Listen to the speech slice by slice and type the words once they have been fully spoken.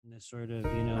this sort of,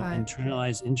 Right.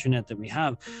 internalized internet that we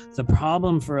have. The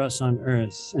problem for us on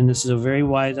Earth, and this is a very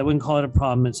wise, I wouldn't call it a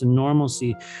problem, it's a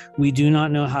normalcy. We do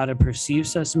not know how to perceive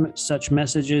such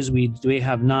messages. We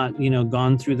have not,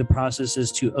 gone through the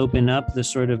processes to open up the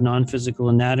sort of non-physical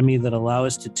anatomy that allow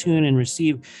us to tune and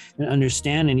receive and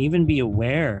understand and even be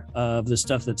aware of the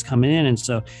stuff that's coming in. And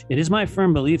so it is my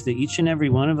firm belief that each and every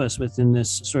one of us within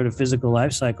this sort of physical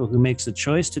life cycle who makes a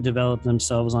choice to develop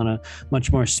themselves on a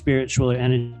much more spiritual or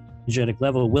energetic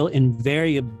level will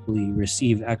invariably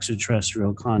receive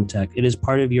extraterrestrial contact. It is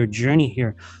part of your journey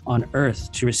here on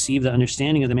Earth to receive the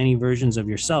understanding of the many versions of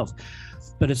yourself,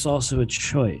 but it's also a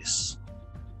choice.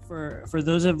 For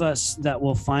those of us that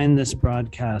will find this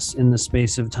broadcast in the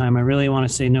space of time, I really want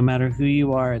to say, no matter who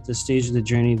you are at this stage of the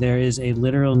journey, there is a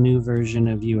literal new version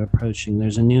of you approaching.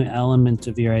 There's a new element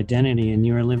of your identity, and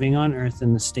you are living on Earth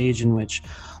in the stage in which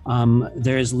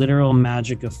there is literal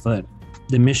magic afoot.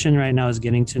 The mission right now is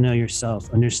getting to know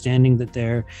yourself, understanding that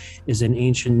there is an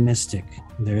ancient mystic,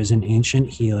 there is an ancient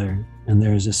healer, and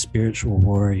there is a spiritual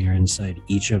warrior inside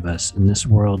each of us. And this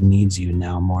world needs you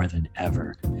now more than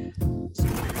ever.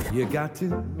 You got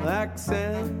to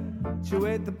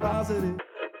accentuate the positive.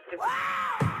 Wow,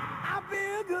 I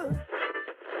feel good.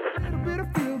 A little bit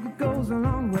of feel good goes a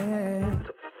long way.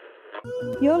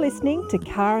 You're listening to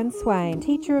Karen Swain,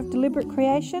 teacher of deliberate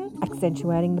creation,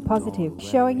 accentuating the positive,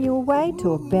 showing you a way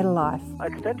to a better life.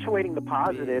 Accentuating the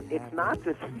positive, it's not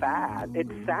just fad,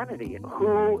 it's sanity.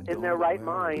 Who in their right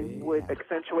mind would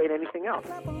accentuate anything else?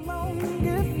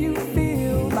 If you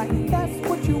feel like that's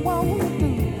what you want to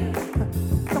do.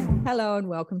 Hello and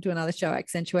welcome to another show,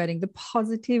 Accentuating the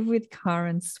Positive with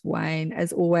Karen Swain.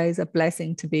 As always, a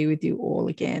blessing to be with you all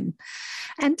again.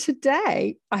 And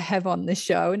today I have on the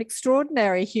show an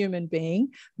extraordinary human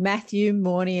being, Matthew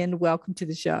Mournian. Welcome to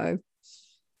the show.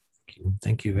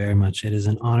 Thank you very much. It is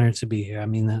an honor to be here. I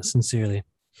mean that sincerely.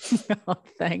 Oh,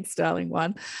 thanks, darling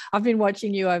one. I've been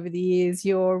watching you over the years.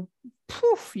 You're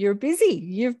busy.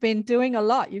 You've been doing a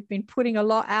lot. You've been putting a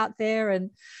lot out there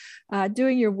and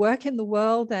doing your work in the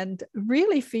world. And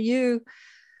really for you,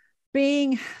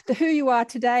 being who you are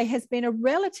today has been a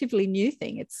relatively new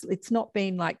thing. It's not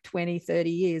been like 20,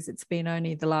 30 years. It's been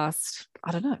only the last,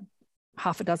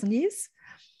 half a dozen years.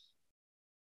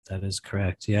 That is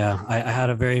correct. Yeah. I had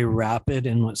a very rapid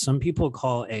and what some people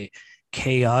call a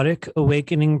chaotic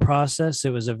awakening process.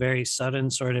 It was a very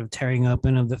sudden sort of tearing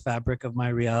open of the fabric of my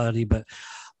reality. But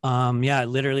it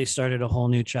literally started a whole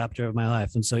new chapter of my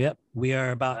life. And so, we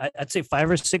are about, I'd say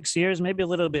 5 or 6 years, maybe a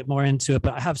little bit more into it,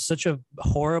 but I have such a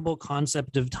horrible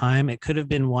concept of time. It could have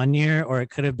been 1 year or it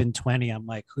could have been 20. I'm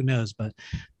like, who knows? But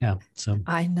yeah, so.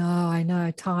 I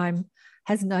know. Time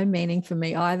has no meaning for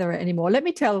me either anymore. Let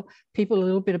me tell people a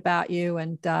little bit about you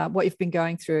and what you've been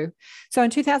going through. So in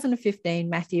 2015,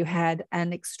 Matthew had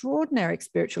an extraordinary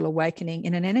spiritual awakening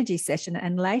in an energy session,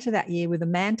 and later that year with a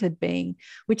mantid being,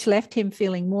 which left him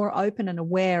feeling more open and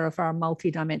aware of our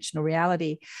multidimensional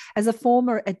reality. As a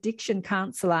former addiction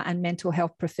counselor and mental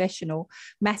health professional,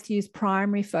 Matthew's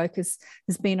primary focus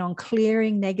has been on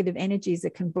clearing negative energies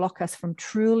that can block us from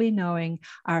truly knowing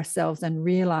ourselves and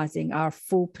realizing our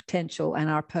full potential and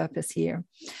our purpose here.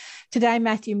 Today,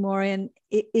 Matthew Mournian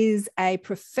is a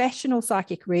professional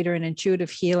psychic reader and intuitive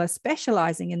healer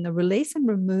specializing in the release and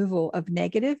removal of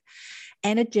negative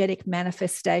energetic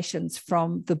manifestations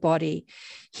from the body.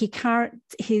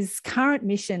 His current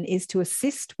mission is to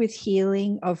assist with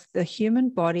healing of the human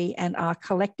body and our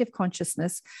collective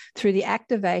consciousness through the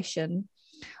activation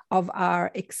of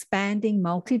our expanding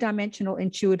multidimensional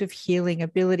intuitive healing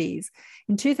abilities.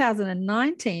 In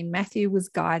 2019, Matthew was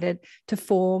guided to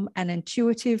form an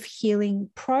intuitive healing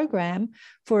program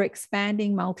for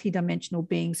expanding multidimensional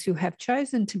beings who have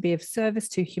chosen to be of service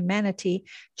to humanity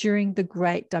during the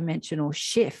Great Dimensional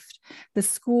Shift. The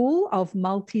School of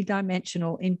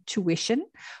Multidimensional Intuition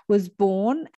was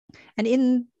born and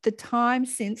in the time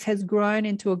since has grown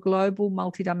into a global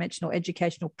multidimensional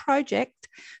educational project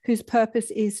whose purpose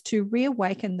is to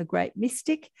reawaken the great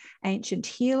mystic, ancient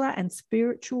healer, and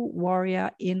spiritual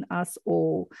warrior in us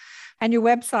all. And your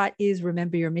website is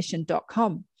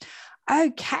rememberyourmission.com.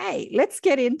 Okay, let's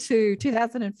get into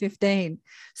 2015.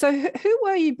 So who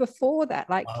were you before that?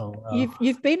 Like,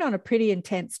 you've been on a pretty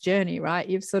intense journey, right?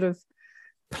 You've sort of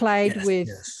played with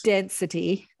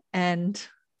density and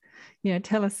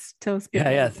Tell us a bit Yeah,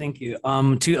 more. yeah, thank you.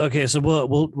 Okay, so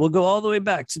we'll go all the way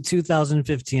back to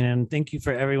 2015, and thank you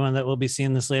for everyone that will be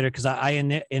seeing this later, because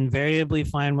I invariably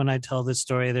find when I tell this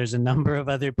story, there's a number of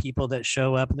other people that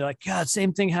show up and they're like, God,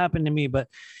 same thing happened to me. But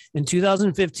in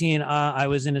 2015, I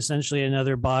was in essentially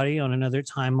another body on another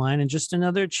timeline and just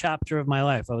another chapter of my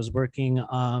life. I was working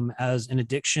as an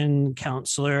addiction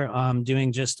counselor,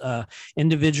 doing just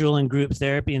individual and group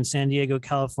therapy in San Diego,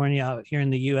 California, out here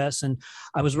in the US. And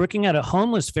I was working at a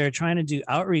homeless fair trying to do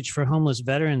outreach for homeless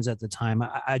veterans at the time.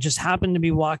 I just happened to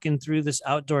be walking through this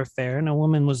outdoor fair, and a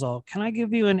woman was all, "Can I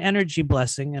give you an energy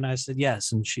blessing?" And I said,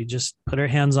 "Yes." And she just put her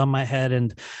hands on my head,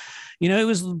 and it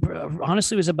was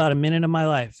honestly, it was about a minute of my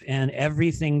life, and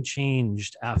everything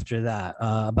changed after that.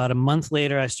 About a month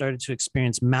later, I started to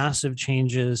experience massive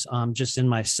changes, just in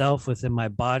myself, within my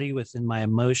body, within my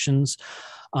emotions.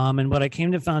 And what I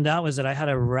came to find out was that I had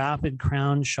a rapid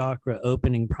crown chakra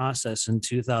opening process in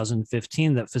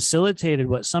 2015 that facilitated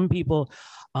what some people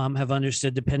have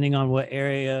understood, depending on what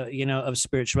area of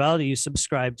spirituality you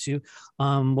subscribe to,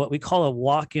 what we call a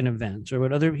walk-in event, or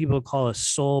what other people call a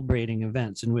soul braiding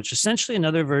event, in which essentially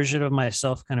another version of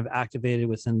myself kind of activated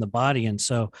within the body. And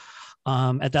so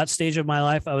at that stage of my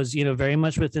life, I was very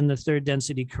much within the third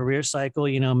density career cycle,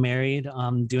 married,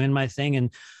 doing my thing.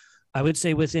 And I would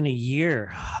say within a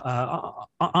year,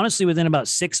 honestly, within about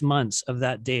 6 months of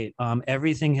that date,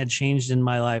 everything had changed in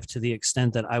my life to the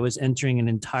extent that I was entering an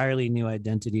entirely new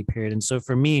identity period. And so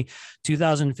for me,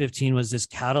 2015 was this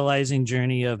catalyzing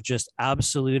journey of just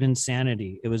absolute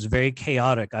insanity. It was very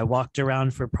chaotic. I walked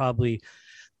around for probably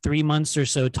 3 months or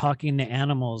so talking to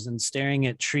animals and staring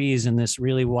at trees in this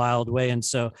really wild way. And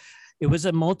so it was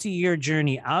a multi-year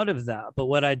journey out of that. But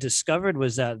what I discovered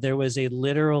was that there was a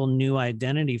literal new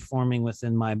identity forming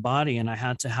within my body. And I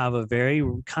had to have a very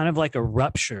kind of like a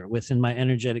rupture within my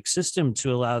energetic system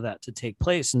to allow that to take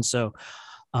place. And so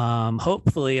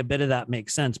hopefully a bit of that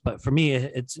makes sense. But for me,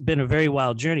 it's been a very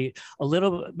wild journey.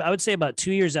 I would say about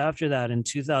 2 years after that, in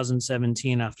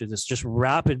 2017, after this just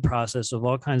rapid process of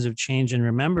all kinds of change and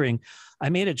remembering, I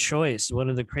made a choice,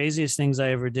 one of the craziest things I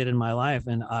ever did in my life.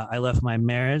 And I left my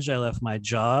marriage, I left my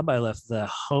job, I left the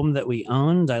home that we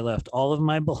owned, I left all of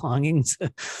my belongings,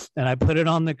 and I put it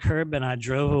on the curb and I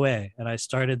drove away. And I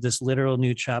started this literal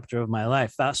new chapter of my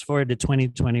life. Fast forward to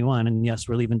 2021. And yes,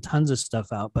 we're leaving tons of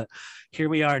stuff out, but here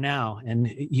we are now, and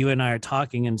you and I are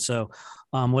talking. And so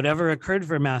whatever occurred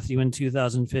for Matthew in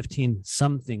 2015,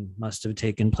 something must have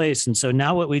taken place. And so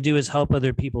now what we do is help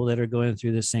other people that are going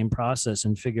through the same process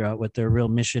and figure out what their real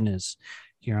mission is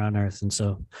here on earth. And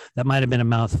so that might have been a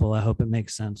mouthful. I hope it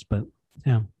makes sense, but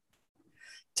yeah.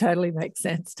 Totally makes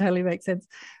sense.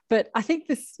 But I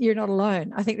think you're not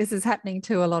alone. I think this is happening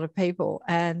to a lot of people.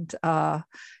 And,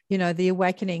 the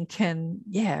awakening can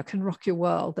rock your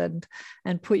world and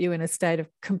put you in a state of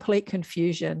complete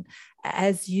confusion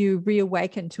as you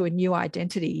reawaken to a new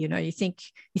identity. You think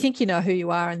you know who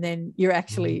you are, and then you're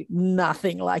actually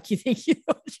nothing like you think you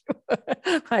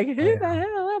are. Like, who the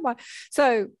hell am I?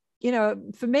 So,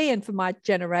 for me and for my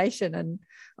generation, and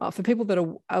for people that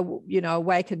are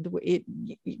awakened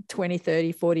 20,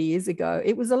 30, 40 years ago,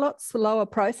 it was a lot slower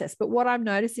process. But what I'm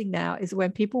noticing now is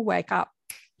when people wake up,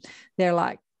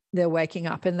 they're waking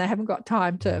up and they haven't got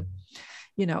time to,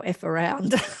 F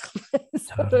around.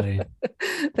 Totally.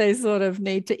 They sort of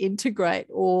need to integrate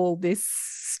all this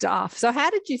stuff. So how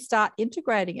did you start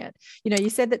integrating it? You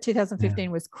said that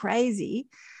 2015 was crazy.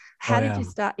 How did you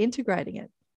start integrating it?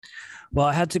 Well,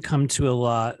 I had to go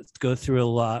through a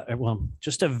lot. Well,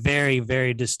 just a very,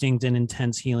 very distinct and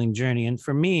intense healing journey. And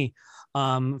for me,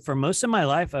 for most of my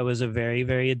life, I was a very,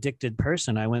 very addicted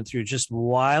person. I went through just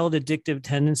wild addictive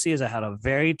tendencies. I had a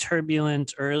very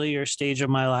turbulent earlier stage of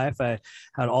my life. I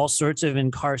had all sorts of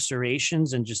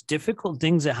incarcerations and just difficult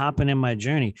things that happened in my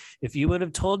journey. If you would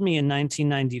have told me in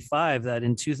 1995 that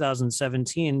in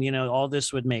 2017, all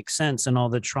this would make sense, and all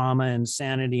the trauma,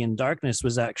 insanity, and darkness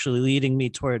was actually leading me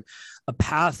toward a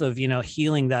path of,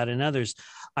 healing that in others,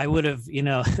 I would have,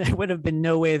 there would have been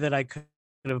no way that I could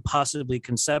have possibly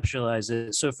conceptualized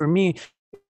it. So for me,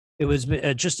 it was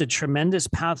just a tremendous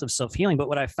path of self-healing. But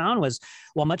what I found was,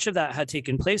 while much of that had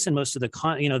taken place and most of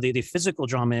the physical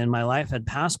drama in my life had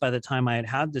passed by the time I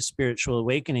had the spiritual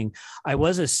awakening, I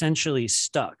was essentially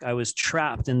stuck. I was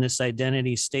trapped in this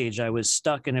identity stage. I was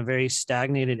stuck in a very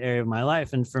stagnated area of my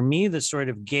life. And for me, the sort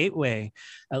of gateway,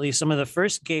 at least some of the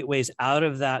first gateways out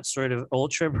of that sort of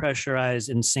ultra pressurized,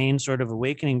 insane sort of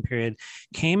awakening period,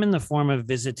 came in the form of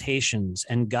visitations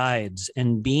and guides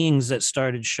and beings that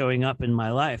started showing up in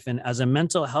my life. And as a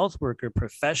mental health worker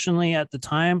professionally at the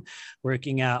time,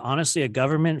 working at honestly a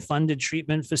government funded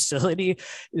treatment facility,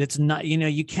 it's not,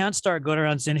 you can't start going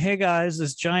around saying, hey guys,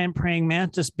 this giant praying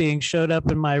mantis being showed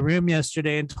up in my room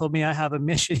yesterday and told me I have a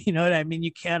mission. You know what I mean?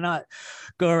 You cannot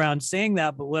go around saying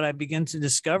that. But what I began to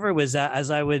discover was that as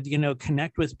I would,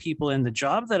 connect with people in the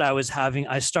job that I was having,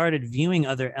 I started viewing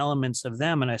other elements of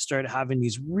them, and I started having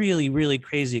these really, really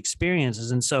crazy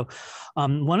experiences. And so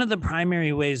one of the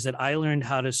primary ways that I learned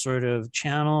how to sort of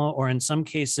channel, or in some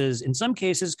cases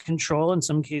control, in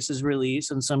some cases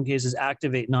release, in some cases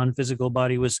activate non-physical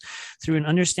body, was through an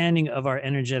understanding of our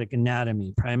energetic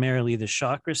anatomy, primarily the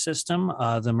chakra system,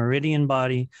 the meridian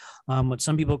body, what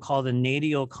some people call the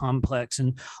nadial complex,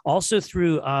 and also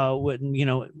through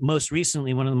most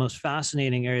recently, one of the most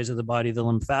fascinating areas of the body, the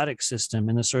lymphatic system,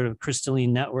 and the sort of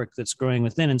crystalline network that's growing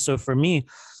within. And so for me,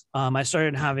 I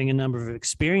started having a number of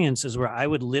experiences where I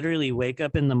would literally wake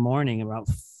up in the morning about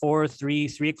 3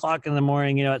 o'clock in the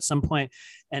morning, at some point,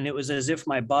 and it was as if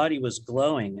my body was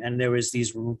glowing, and there was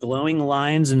these glowing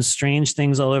lines and strange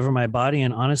things all over my body.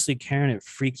 And honestly, Karen, it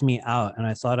freaked me out, and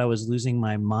I thought I was losing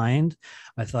my mind.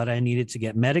 I thought I needed to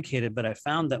get medicated, but I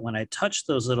found that when I touched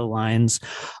those little lines,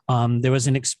 there was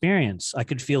an experience. I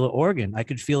could feel an organ. I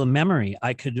could feel a memory.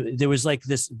 There was like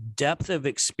this depth of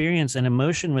experience and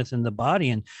emotion within the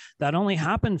body. And that only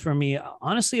happened for me,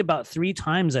 honestly, about 3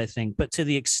 times, I think, but to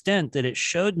the extent that it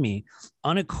showed me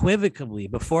unequivocally,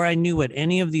 before I knew what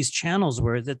any of these channels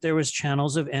were, that there was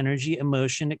channels of energy,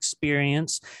 emotion,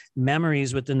 experience,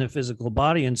 memories within the physical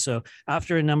body. And so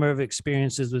after a number of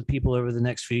experiences with people over the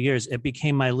next few years, it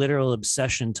became my literal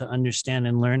obsession to understand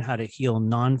and learn how to heal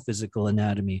non-physical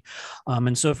anatomy.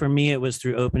 And so for me, it was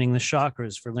through opening the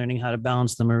chakras, for learning how to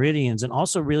balance the meridians, and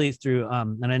also really through,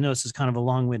 and I know this is kind of a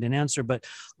long-winded answer, but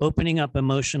opening up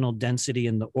emotional density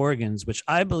in the organs, which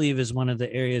I believe is one of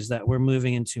the areas that we're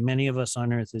moving into, many of us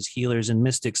on earth as healers and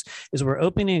mystics, is we're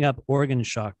opening up organ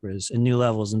chakras in new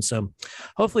levels. And so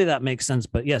hopefully that makes sense.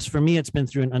 But yes, for me, it's been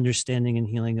through an understanding and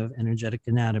healing of energetic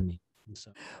anatomy.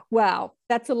 So. Wow,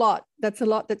 that's a lot. That's a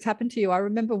lot that's happened to you. I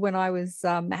remember when I was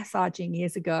massaging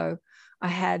years ago, I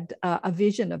had a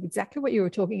vision of exactly what you were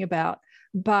talking about.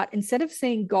 But instead of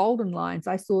seeing golden lines,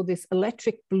 I saw this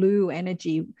electric blue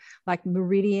energy, like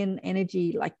meridian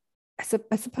energy, like I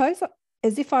suppose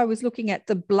as if I was looking at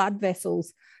the blood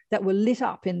vessels that were lit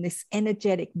up in this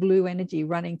energetic blue energy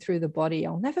running through the body.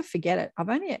 I'll never forget it. I've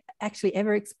only actually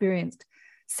ever experienced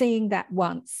seeing that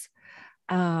once.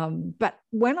 But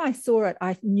when I saw it,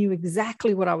 I knew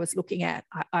exactly what I was looking at.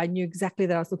 I knew exactly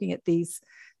that I was looking at these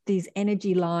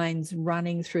energy lines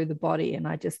running through the body. And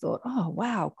I just thought, oh,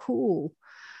 wow, cool.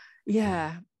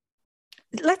 Yeah.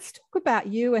 Let's talk about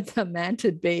you and the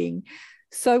mantid being.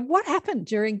 So what happened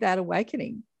during that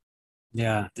awakening?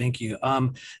 Yeah, thank you.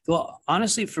 Well,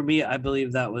 honestly, for me, I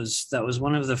believe that was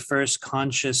one of the first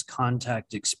conscious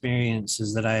contact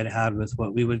experiences that I had had with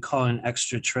what we would call an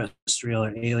extraterrestrial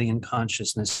or alien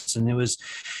consciousness. And it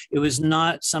was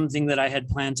not something that I had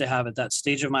planned to have at that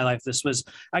stage of my life. This was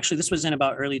in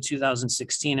about early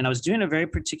 2016, and I was doing a very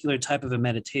particular type of a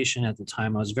meditation at the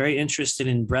time. I was very interested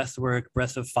in breath work,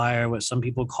 breath of fire, what some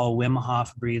people call Wim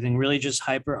Hof breathing, really just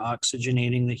hyper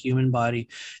oxygenating the human body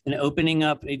and opening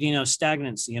up,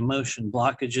 stagnancy, emotion,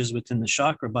 blockages within the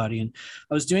chakra body. And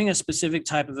I was doing a specific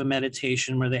type of a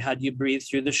meditation where they had you breathe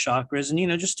through the chakras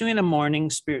and, just doing a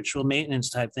morning spiritual maintenance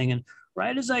type thing. And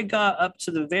right as I got up to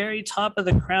the very top of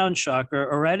the crown chakra,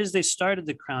 or right as they started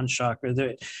the crown chakra,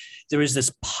 there was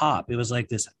this pop. It was like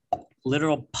this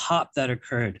literal pop that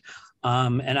occurred.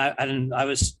 And I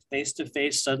was face to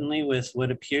face suddenly with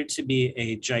what appeared to be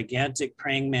a gigantic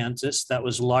praying mantis that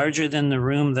was larger than the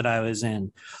room that I was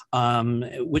in,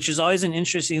 which is always an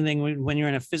interesting thing when you're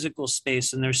in a physical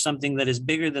space and there's something that is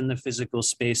bigger than the physical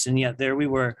space. And yet there we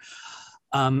were.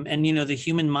 And, the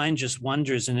human mind just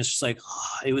wonders, and it's just like,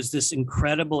 it was this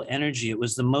incredible energy. It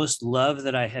was the most love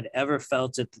that I had ever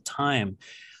felt at the time.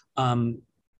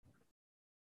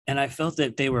 And I felt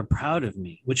that they were proud of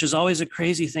me, which is always a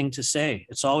crazy thing to say.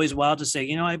 It's always wild to say,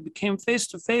 I became face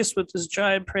to face with this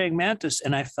giant praying mantis,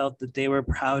 and I felt that they were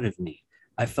proud of me.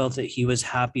 I felt that he was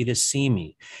happy to see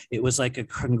me. It was like a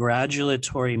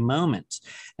congratulatory moment.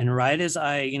 And right as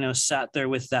I, sat there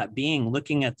with that being,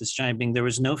 looking at this giant being, there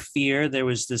was no fear. There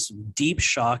was this deep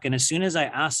shock. And as soon as I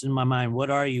asked in my mind, what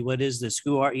are you? What is this?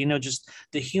 Who are, just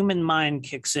the human mind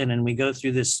kicks in and we go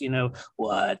through this,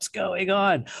 what's going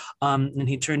on? And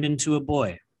he turned into a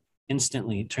boy.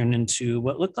 Instantly turned into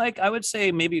what looked like, I would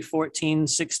say maybe 14,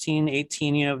 16,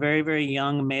 18, very, very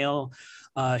young male,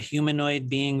 humanoid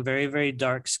being, very, very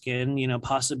dark skin,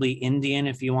 possibly Indian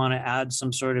if you want to add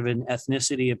some sort of an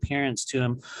ethnicity appearance to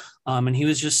him. And he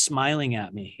was just smiling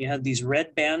at me. He had these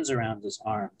red bands around his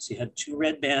arms. He had 2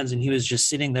 red bands, and he was just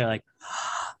sitting there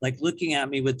like looking at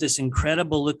me with this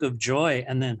incredible look of joy.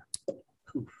 And then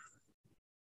poof,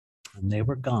 and they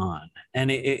were gone. And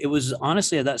it was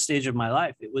honestly, at that stage of my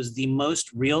life, it was the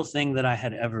most real thing that I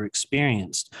had ever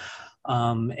experienced.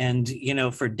 And,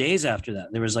 for days after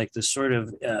that, there was like this sort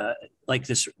of like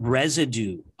this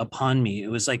residue upon me. It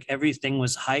was like everything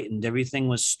was heightened. Everything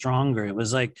was stronger. It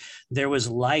was like there was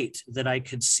light that I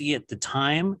could see at the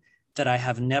time that I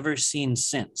have never seen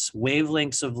since.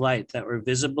 Wavelengths of light that were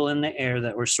visible in the air,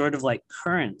 that were sort of like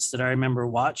currents that I remember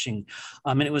watching.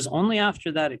 And it was only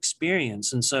after that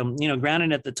experience. And so,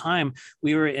 granted, at the time,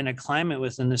 we were in a climate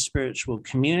within the spiritual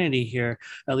community here,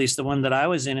 at least the one that I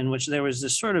was in which there was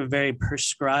this sort of very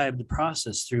prescribed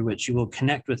process through which you will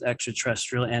connect with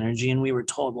extraterrestrial energy. And we were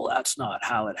told, well, that's not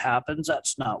how it happens.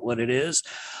 That's not what it is.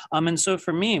 And so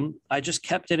for me, I just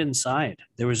kept it inside.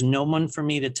 There was no one for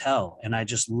me to tell. And I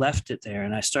just left it there,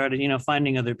 and I started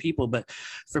finding other people. But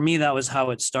for me, that was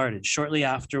how it started. Shortly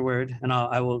afterward, and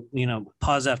I will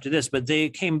pause after this, but they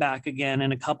came back again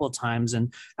and a couple of times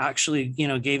and actually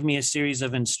gave me a series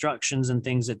of instructions and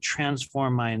things that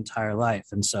transformed my entire life.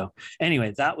 And so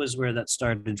anyway, that was where that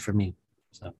started for me.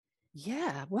 So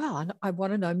yeah, well, I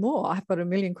want to know more. I've got a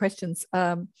million questions.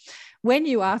 When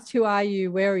you asked, who are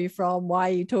you, where are you from, why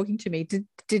are you talking to me,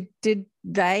 did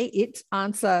they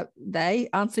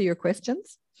answer your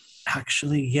questions?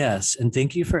 Actually, yes. And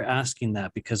thank you for asking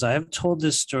that, because I have told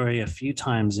this story a few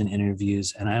times in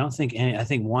interviews, and I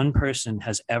think one person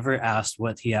has ever asked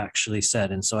what he actually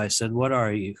said. And so I said, what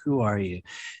are you? Who are you?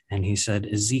 And he said,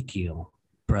 Ezekiel,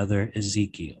 brother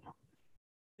Ezekiel.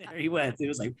 There he went. It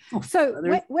was like, oh, so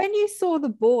when you saw the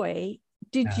boy,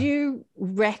 did you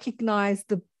recognize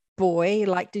the boy?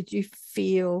 Like, did you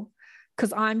feel,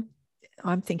 because I'm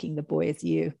thinking the boy is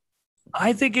you.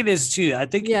 I think it is too. I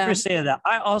think you for saying that.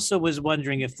 I also was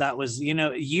wondering if that was,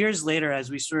 years later,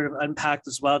 as we sort of unpacked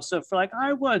this wild stuff, for like,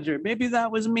 I wonder, maybe that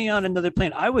was me on another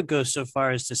plane. I would go so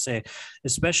far as to say,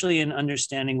 especially in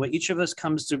understanding what each of us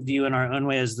comes to view in our own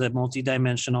way as the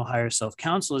multidimensional higher self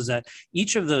council, is that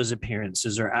each of those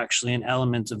appearances are actually an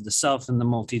element of the self in the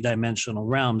multidimensional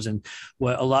realms. And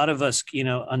what a lot of us,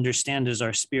 understand as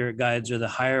our spirit guides, or the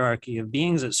hierarchy of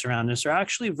beings that surround us, are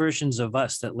actually versions of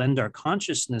us that lend our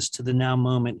consciousness to the now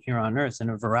moment here on earth in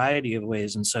a variety of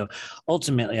ways. And so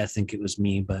ultimately I think it was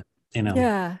me, but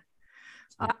yeah,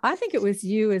 I think it was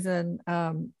you as an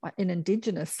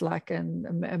indigenous, like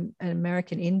an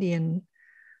American Indian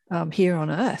here on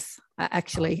earth.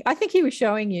 Actually, I think he was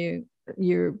showing you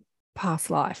your past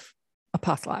life.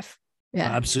 Yeah,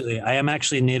 absolutely. I am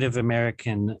actually Native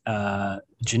American,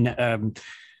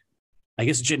 I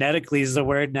guess genetically is the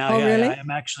word now. Oh, yeah, really? I am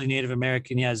actually Native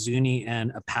American, Zuni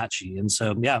and Apache. And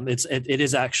so, it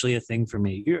is actually a thing for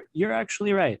me. You're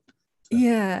actually right.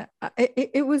 Yeah,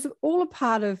 it was all a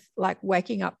part of like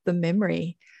waking up the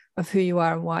memory of who you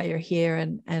are and why you're here,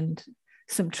 and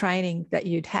some training that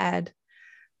you'd had,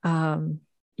 on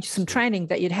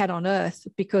earth,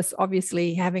 because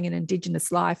obviously having an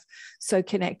indigenous life so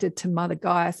connected to Mother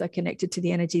Gaia, so connected to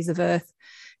the energies of earth,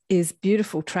 is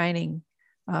beautiful training.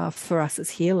 For us as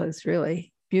healers,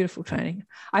 really beautiful training.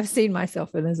 I've seen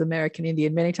myself as American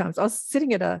Indian many times. I was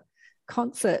sitting at a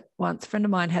concert once. A friend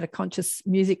of mine had a conscious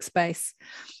music space,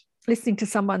 listening to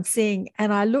someone sing,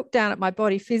 and I looked down at my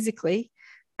body physically,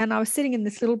 and I was sitting in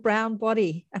this little brown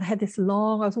body, and I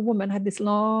was a woman, had this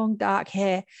long dark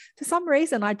hair. For some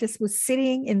reason, I just was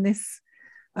sitting in this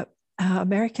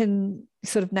American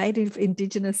sort of native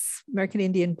indigenous American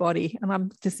Indian body, and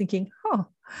I'm just thinking, oh,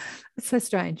 it's so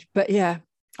strange. But yeah,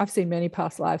 I've seen many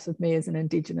past lives of me as an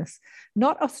Indigenous,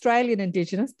 not Australian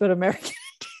Indigenous, but American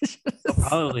Indigenous. Oh,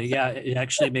 probably, yeah. It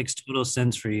actually makes total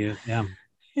sense for you. Yeah.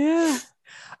 Yeah.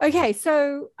 Okay.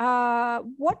 So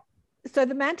so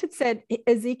the mantid said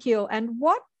Ezekiel, and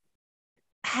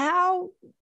how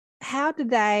do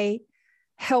they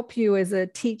help you as a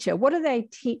teacher? What are they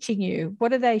teaching you?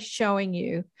 What are they showing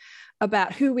you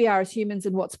about who we are as humans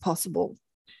and what's possible?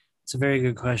 It's a very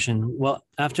good question. Well,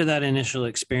 after that initial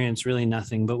experience, really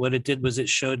nothing. But what it did was it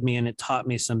showed me and it taught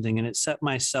me something, and it set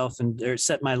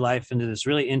set my life into this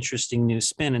really interesting new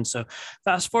spin. And so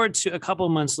fast forward to a couple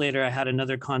of months later, I had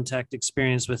another contact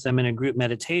experience with them in a group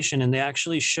meditation, and they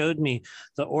actually showed me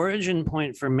the origin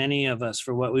point for many of us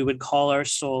for what we would call our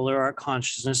soul or our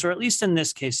consciousness, or at least in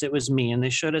this case, it was me. And they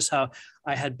showed us how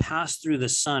I had passed through the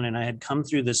sun, and I had come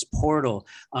through this portal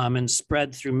and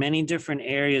spread through many different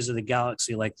areas of the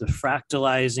galaxy, like the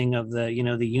fractalizing of the,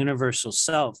 the universal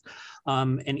self.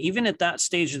 And even at that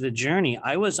stage of the journey,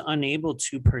 I was unable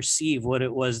to perceive what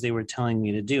it was they were telling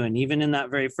me to do. And even in that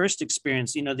very first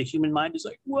experience, the human mind is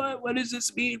like, what does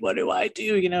this mean? What do I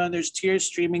do? And there's tears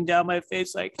streaming down my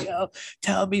face, like,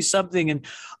 tell me something. And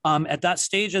at that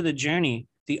stage of the journey,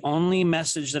 the only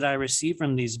message that I received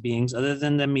from these beings, other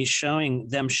than them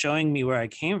showing me where I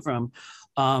came from,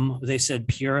 they said,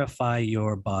 purify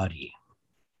your body,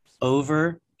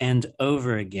 over and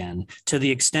over again, to the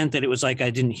extent that it was like I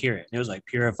didn't hear it. It was like,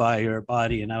 purify your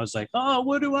body. And I was like, oh,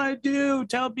 what do I do?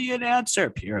 Tell me an answer.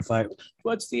 Purify.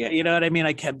 What's the, you know what I mean?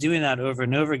 I kept doing that over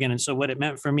and over again. And so what it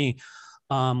meant for me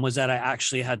was that I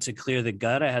actually had to clear the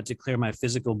gut. I had to clear my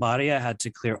physical body. I had to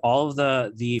clear all of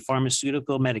the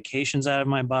pharmaceutical medications out of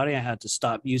my body. I had to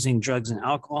stop using drugs and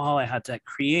alcohol. I had to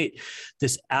create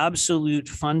this absolute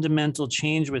fundamental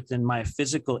change within my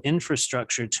physical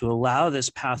infrastructure to allow this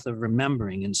path of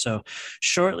remembering. And so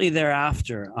shortly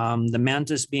thereafter, the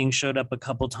mantis being showed up a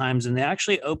couple times, and they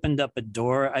actually opened up a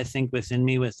door, I think, within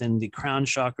me, within the crown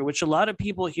chakra, which a lot of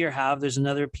people here have. There's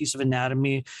another piece of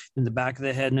anatomy in the back of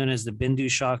the head known as the Bindu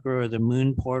chakra or the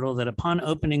moon portal, that upon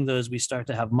opening those, we start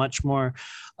to have much more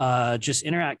just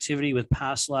interactivity with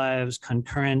past lives,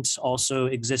 concurrent, also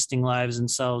existing lives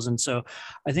and selves. And so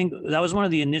I think that was one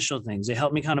of the initial things. They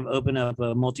helped me kind of open up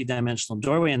a multidimensional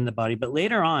doorway in the body. But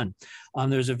later on,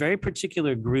 there's a very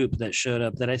particular group that showed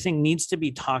up that I think needs to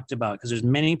be talked about, because there's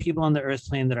many people on the earth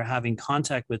plane that are having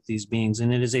contact with these beings.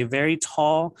 And it is a very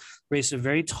tall race of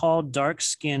very tall,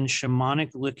 dark-skinned,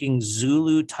 shamanic-looking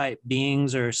Zulu type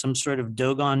beings, or some sort of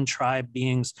Dogon tribe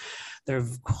beings. They're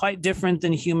quite different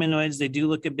than humanoids. They do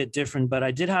look a bit different, but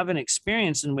I did have an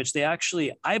experience in which they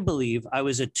actually, I believe, I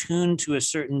was attuned to a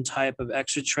certain type of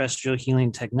extraterrestrial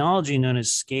healing technology known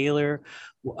as scalar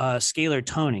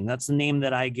toning. That's the name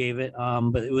that I gave it.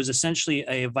 But it was essentially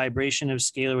a vibration of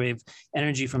scalar wave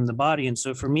energy from the body. And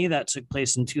so for me, that took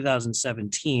place in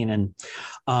 2017. And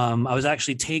I was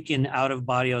actually taken out of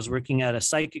body. I was working at a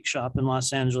psychic shop in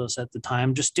Los Angeles at the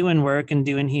time, just doing work and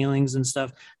doing healings and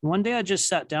stuff. And one day I just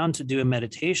sat down to do a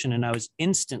meditation, and I was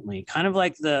instantly, kind of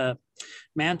like the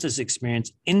mantis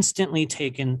experience, instantly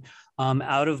taken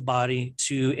out of body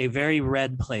to a very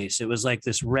red place. It was like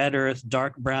this red earth,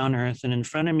 dark brown earth. And in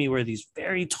front of me were these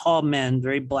very tall men,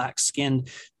 very black skinned,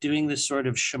 doing this sort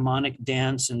of shamanic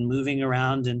dance and moving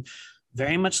around. And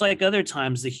very much like other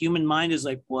times, the human mind is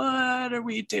like, what are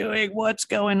we doing? What's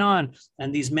going on?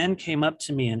 And these men came up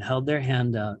to me and held their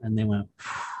hand out, and they went,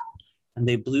 and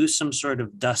they blew some sort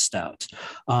of dust out.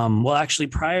 Well, actually,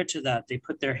 prior to that, they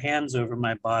put their hands over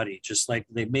my body, just like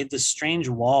they made this strange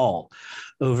wall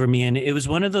over me. And it was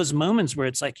one of those moments where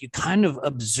it's like you kind of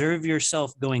observe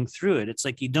yourself going through it. It's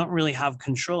like you don't really have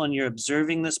control, and you're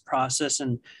observing this process.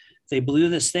 And they blew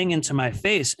this thing into my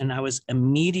face, and I was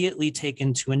immediately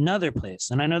taken to another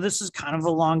place. And I know this is kind of a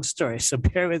long story, so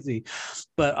bear with me.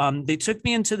 But they took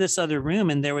me into this other room,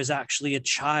 and there was actually a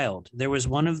child. There was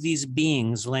one of these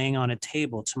beings laying on a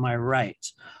table to my right.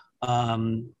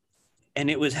 And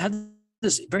it had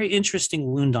this very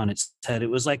interesting wound on its head. It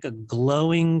was like a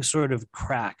glowing sort of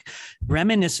crack,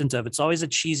 reminiscent of, it's always a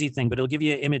cheesy thing, but it'll give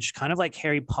you an image, kind of like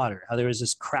Harry Potter, how there was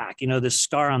this crack, this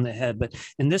scar on the head. But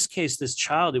in this case, this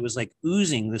child, it was like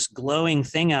oozing this glowing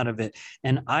thing out of it.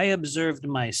 And I observed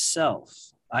myself.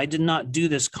 I did not do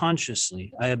this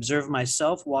consciously. I observed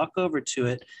myself walk over to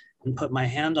it and put my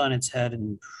hand on its head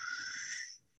and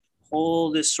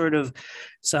pull this sort of,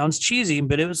 sounds cheesy,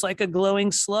 but it was like a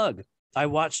glowing slug. I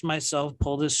watched myself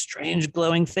pull this strange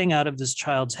glowing thing out of this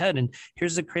child's head. And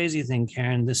here's the crazy thing,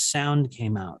 Karen, this sound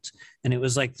came out, and it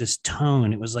was like this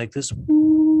tone. It was like this,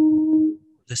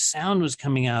 the sound was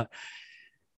coming out.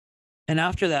 And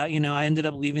after that, I ended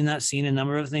up leaving that scene. A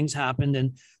number of things happened.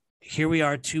 And here we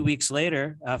are 2 weeks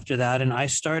later after that. And I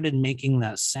started making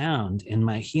that sound in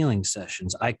my healing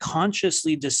sessions. I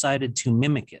consciously decided to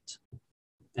mimic it.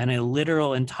 And a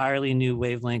literal, entirely new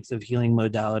wavelength of healing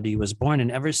modality was born. And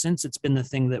ever since, it's been the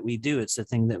thing that we do. It's the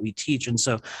thing that we teach. And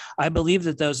so I believe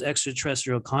that those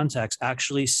extraterrestrial contacts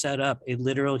actually set up a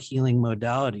literal healing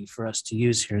modality for us to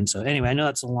use here. And so anyway, I know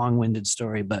that's a long-winded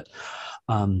story, but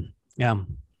yeah,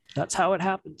 that's how it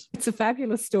happened. It's a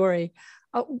fabulous story.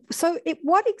 So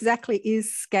what exactly is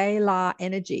scalar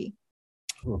energy?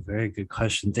 Oh, very good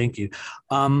question. Thank you.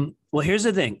 Well, here's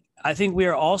the thing. I think we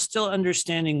are all still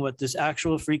understanding what this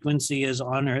actual frequency is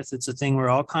on Earth. It's a thing we're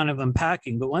all kind of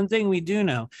unpacking. But one thing we do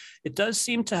know, it does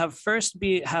seem to have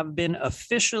have been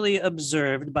officially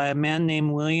observed by a man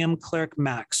named William Clerk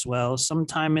Maxwell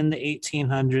sometime in the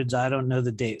 1800s. I don't know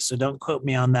the date, so don't quote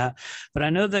me on that. But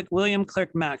I know that William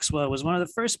Clerk Maxwell was one of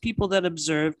the first people that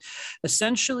observed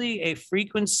essentially a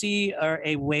frequency or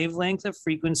a wavelength of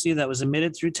frequency that was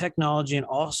emitted through technology and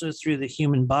also through the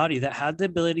human body that had the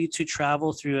ability to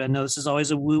travel through, I know this is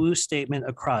always a woo-woo statement,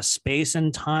 across space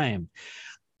and time,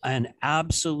 and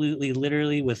absolutely,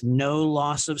 literally, with no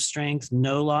loss of strength,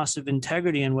 no loss of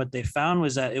integrity. And what they found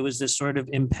was that it was this sort of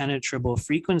impenetrable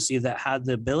frequency that had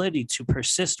the ability to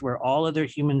persist where all other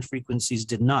human frequencies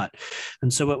did not.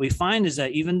 And so what we find is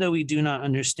that even though we do not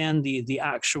understand the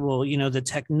actual, the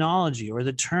technology or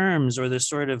the terms or the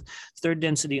sort of third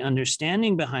density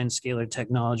understanding behind scalar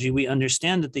technology, we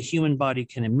understand that the human body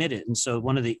can emit it. And so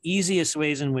one of the easiest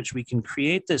ways in which we can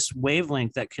create this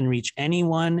wavelength that can reach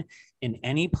anyone in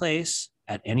any place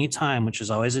at any time, which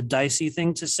is always a dicey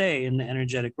thing to say in the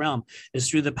energetic realm, is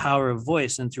through the power of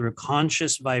voice and through a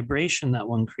conscious vibration that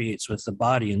one creates with the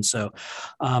body. And so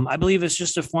I believe it's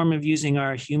just a form of using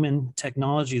our human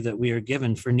technology that we are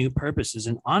given for new purposes,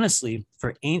 and honestly,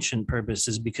 for ancient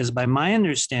purposes, because by my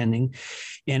understanding,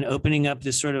 in opening up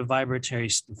this sort of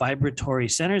vibratory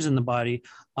centers in the body,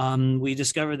 we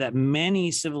discovered that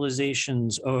many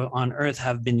civilizations on Earth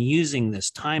have been using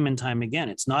this time and time again.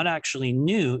 It's not actually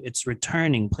new, it's returning.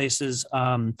 Places,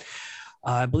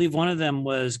 I believe one of them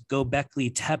was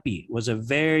Göbekli Tepe, was a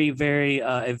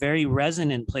very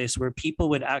resonant place where people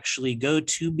would actually go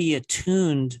to be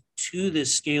attuned to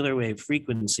this scalar wave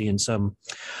frequency. And so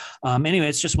anyway,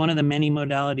 it's just one of the many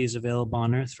modalities available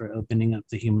on Earth for opening up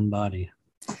the human body.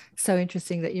 So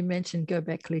interesting that you mentioned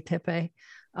Göbekli Tepe.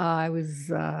 I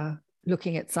was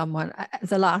looking at someone,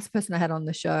 the last person I had on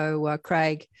the show,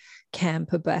 Craig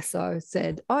Campobasso,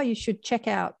 said, oh, you should check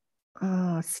out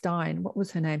Stein. What was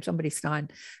her name? Somebody Stein.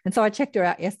 And so I checked her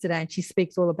out yesterday, and she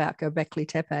speaks all about Göbekli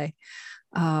Tepe.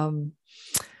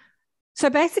 So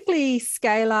basically,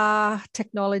 scalar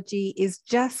technology is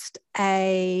just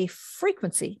a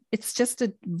frequency. It's just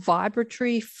a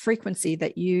vibratory frequency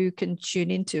that you can tune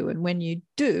into. And when you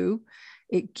do,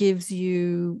 it gives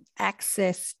you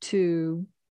access to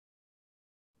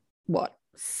what?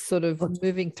 Sort of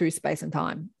moving through space and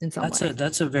time in some way?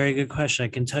 That's a very good question. I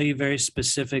can tell you very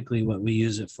specifically what we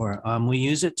use it for. We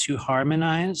use it to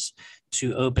harmonize,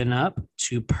 to open up,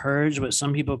 to purge what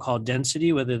some people call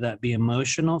density, whether that be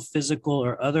emotional, physical,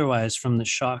 or otherwise, from the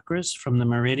chakras, from the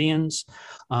meridians,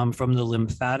 from the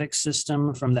lymphatic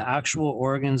system, from the actual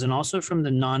organs, and also from the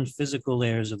non-physical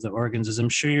layers of the organs. As I'm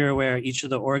sure you're aware, each of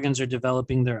the organs are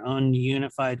developing their own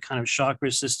unified kind of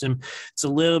chakra system. It's a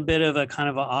little bit of a kind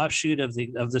of an offshoot of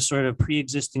the sort of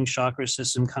pre-existing chakra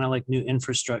system, kind of like new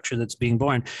infrastructure that's being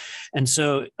born. And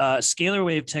so scalar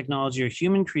wave technology, or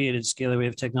human-created scalar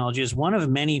wave technology, is one of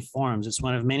many forms. It's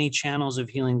one of many channels of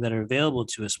healing that are available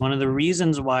to us. One of the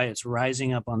reasons why it's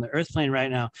rising up on the earth plane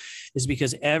right now is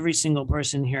because every single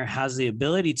person here has the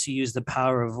ability to use the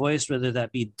power of voice, whether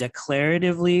that be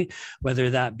declaratively, whether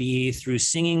that be through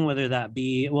singing, whether that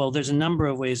be, well, there's a number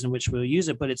of ways in which we'll use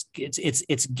it, but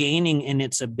it's gaining in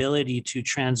its ability to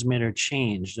transmit or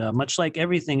change. Much like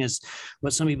everything is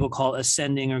what some people call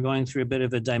ascending or going through a bit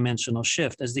of a dimensional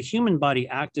shift. As the human body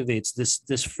activates,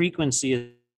 this frequency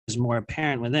is more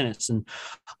apparent within us. And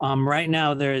right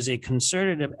now there is a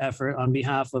concerted effort on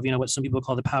behalf of, what some people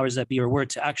call the powers that be, or were,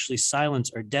 to actually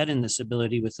silence or deaden this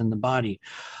ability within the body.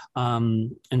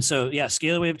 And so, yeah,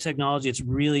 scalar wave technology,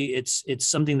 it's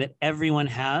something that everyone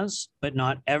has, but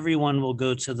not everyone will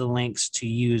go to the lengths to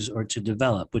use or to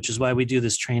develop, which is why we do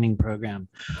this training program.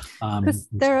 Because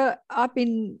I've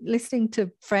been listening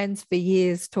to friends for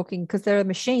years talking, because there are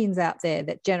machines out there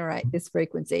that generate this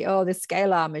frequency. Oh, this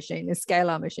scalar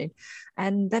machine.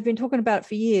 And they've been talking about it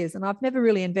for years, and I've never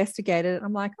really investigated it.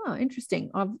 I'm like, oh,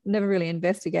 interesting. I've never really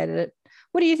investigated it.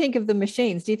 What do you think of the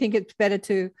machines? Do you think it's better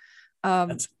to...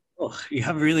 You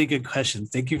have a really good question.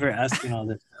 Thank you for asking all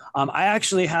this. I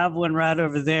actually have one right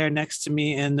over there next to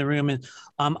me in the room. And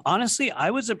honestly,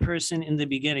 I was a person in the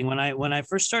beginning when I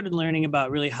first started learning about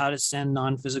really how to send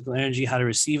non-physical energy, how to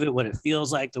receive it, what it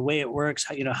feels like, the way it works,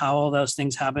 how all those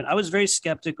things happen. I was very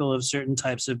skeptical of certain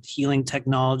types of healing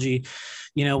technology.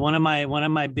 One of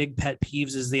my big pet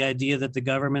peeves is the idea that the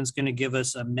government's going to give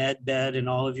us a med bed and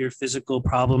all of your physical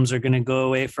problems are going to go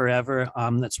away forever.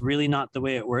 That's really not the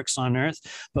way it works on Earth.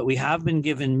 But we have been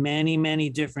given many, many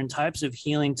different types of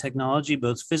healing healing technology,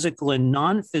 both physical and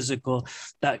non-physical,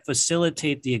 that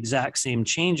facilitate the exact same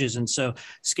changes. And so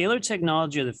scalar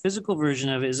technology, or the physical version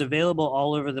of it, is available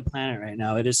all over the planet right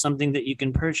now. It is something that you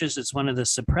can purchase. It's one of the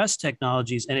suppressed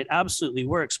technologies, and it absolutely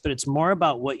works, but it's more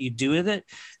about what you do with it.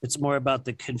 It's more about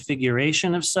the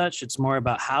configuration of such. It's more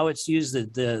about how it's used,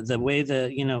 the way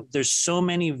there's so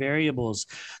many variables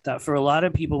that for a lot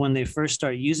of people, when they first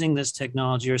start using this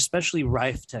technology, or especially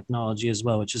Rife technology as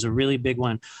well, which is a really big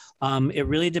one, it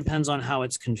really depends on how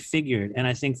it's configured. And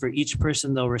I think for each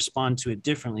person, they'll respond to it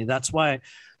differently. That's why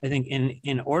I think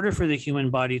in order for the human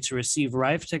body to receive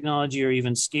Rife technology or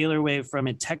even scalar wave from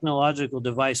a technological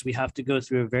device, we have to go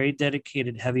through a very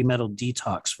dedicated heavy metal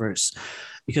detox first,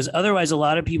 because otherwise a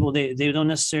lot of people, they don't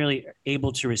necessarily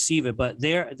able to receive it, but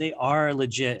they are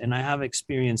legit. And I have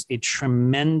experienced a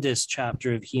tremendous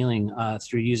chapter of healing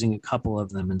through using a couple of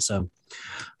them. And so,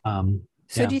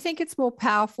 So do you think it's more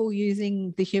powerful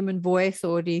using the human voice,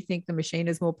 or do you think the machine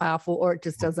is more powerful, or it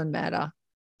just doesn't matter?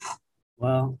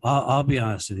 Well, I'll be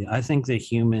honest with you. I think the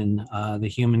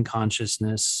human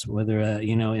consciousness, whether,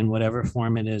 in whatever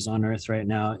form it is on Earth right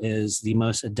now, is the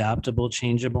most adaptable,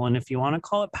 changeable. And if you want to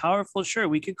call it powerful, sure,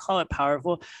 we could call it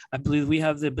powerful. I believe we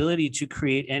have the ability to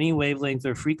create any wavelength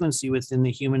or frequency within the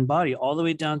human body, all the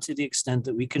way down to the extent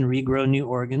that we can regrow new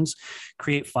organs,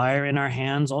 create fire in our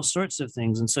hands, all sorts of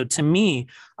things. And so to me,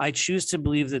 I choose to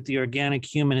believe that the organic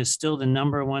human is still the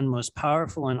number one most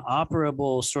powerful and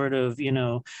operable sort of,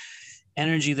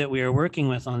 energy that we are working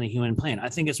with on the human plane. I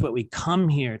think it's what we come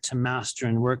here to master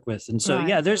and work with. And so,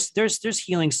 Right. there's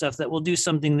healing stuff that will do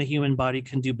something the human body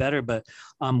can do better, but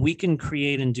we can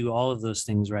create and do all of those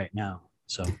things right now.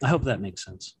 So I hope that makes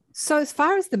sense. So as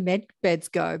far as the med beds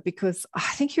go, because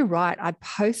I think you're right, I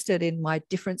posted in my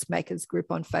Difference Makers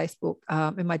group on Facebook,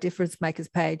 in my Difference Makers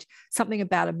page, something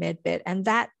about a med bed, and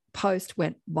that post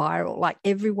went viral. Like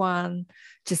everyone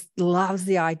just loves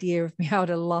the idea of being able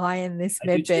to lie in this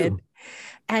med bed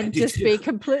and just be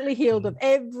completely healed of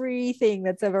everything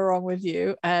that's ever wrong with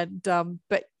you. And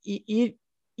but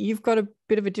you've got a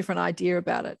bit of a different idea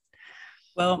about it.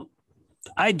 Well,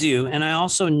 I do. And I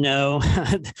also know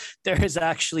there is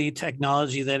actually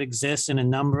technology that exists in a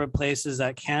number of places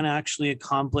that can actually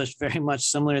accomplish very much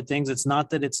similar things. It's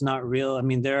not that it's not real. I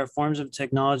mean, there are forms of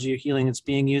technology or healing that's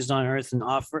being used on Earth and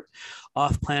off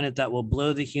planet that will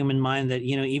blow the human mind that,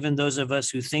 even those of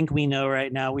us who think we know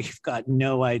right now, we've got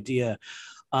no idea.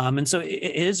 And so it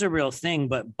is a real thing,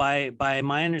 but by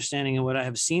my understanding and what I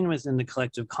have seen within the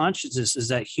collective consciousness is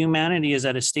that humanity is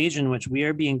at a stage in which we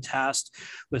are being tasked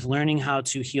with learning how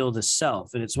to heal the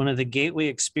self. And it's one of the gateway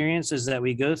experiences that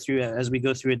we go through as we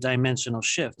go through a dimensional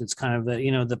shift. It's kind of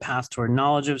the path toward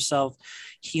knowledge of self,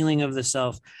 healing of the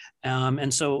self.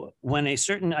 And so when I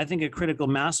think a critical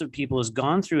mass of people has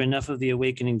gone through enough of the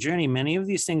awakening journey, many of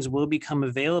these things will become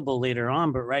available later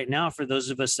on. But right now, for those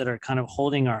of us that are kind of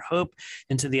holding our hope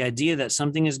into the idea that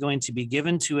something is going to be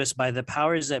given to us by the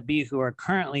powers that be who are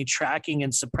currently tracking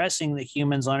and suppressing the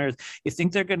humans on Earth, you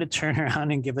think they're going to turn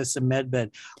around and give us a med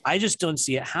bed. I just don't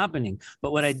see it happening.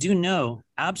 But what I do know,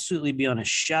 absolutely beyond a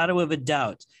shadow of a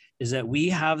doubt, is that we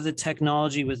have the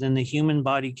technology within the human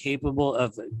body capable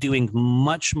of doing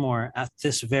much more at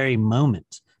this very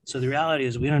moment. So the reality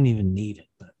is we don't even need it.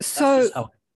 But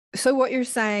so what you're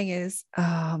saying is,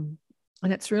 and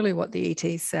it's really what the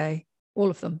ETs say, all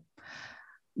of them,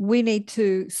 we need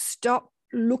to stop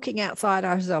looking outside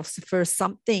ourselves for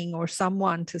something or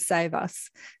someone to save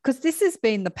us, because this has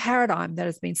been the paradigm that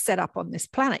has been set up on this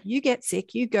planet. You get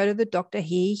sick, you go to the doctor,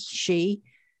 he, she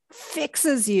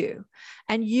fixes you,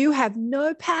 and you have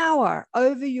no power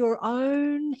over your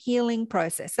own healing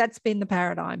process. That's been the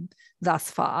paradigm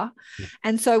thus far. Yeah.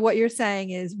 And so what you're saying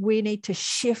is we need to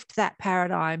shift that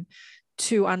paradigm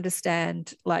to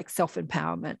understand, like,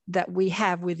 self-empowerment, that we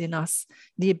have within us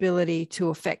the ability to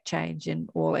affect change in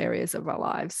all areas of our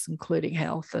lives, including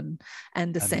health and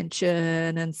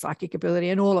ascension and psychic ability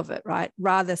and all of it, right?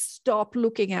 Rather stop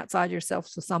looking outside yourself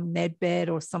for some med bed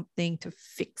or something to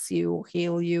fix you or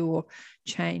heal you or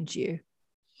change you.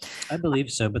 I believe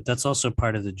so, but that's also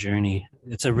part of the journey.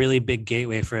 It's a really big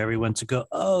gateway for everyone to go,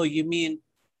 oh, you mean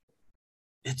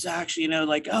it's actually,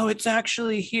 it's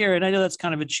actually here. And I know that's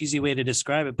kind of a cheesy way to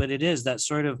describe it, but it is that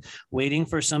sort of waiting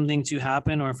for something to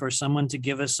happen or for someone to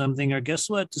give us something, or guess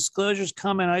what? Disclosure's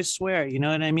coming, I swear. You know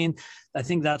what I mean? I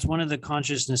think that's one of the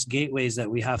consciousness gateways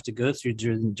that we have to go through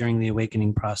during the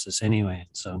awakening process anyway.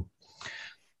 So,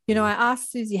 I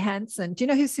asked Susie Hansen, do you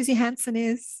know who Susie Hansen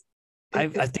is? I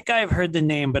think I've heard the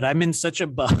name, but I'm in such a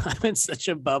I'm in such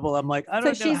a bubble. I'm like, I don't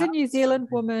know. So she's a New Zealand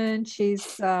woman.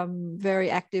 She's very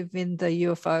active in the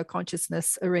UFO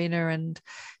consciousness arena, and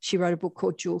she wrote a book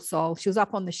called Jewel Soul. She was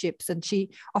up on the ships, and she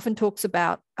often talks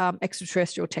about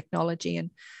extraterrestrial technology,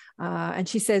 and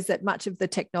she says that much of the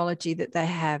technology that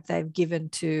they've given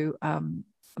to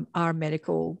our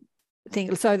medical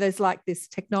thing. So there's like this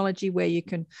technology where you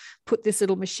can put this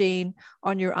little machine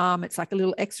on your arm. It's like a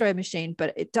little X-ray machine,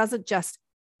 but it doesn't just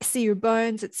see your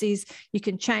bones. It sees, you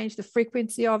can change the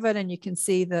frequency of it, and you can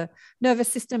see the nervous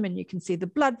system, and you can see the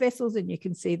blood vessels, and you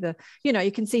can see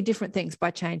you can see different things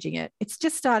by changing it. It's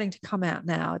just starting to come out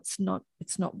now. It's not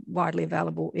widely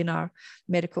available in our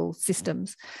medical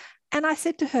systems. And I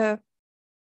said to her,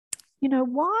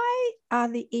 why are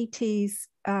the ETs,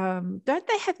 don't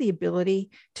they have the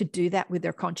ability to do that with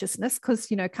their consciousness? Because,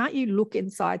 can't you look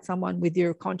inside someone with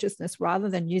your consciousness rather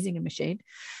than using a machine?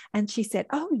 And she said,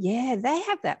 oh, yeah, they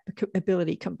have that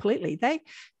ability completely. They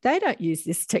don't use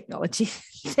this technology.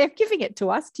 They're giving it to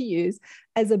us to use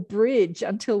as a bridge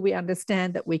until we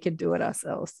understand that we can do it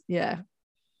ourselves. Yeah.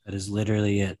 That is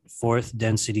literally it. Fourth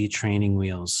density training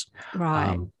wheels.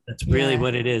 Right. That's really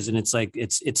what it is. And it's like,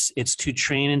 it's to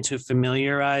train and to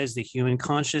familiarize the human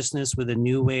consciousness with a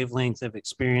new wavelength of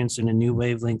experience and a new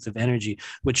wavelength of energy,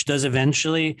 which does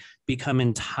eventually become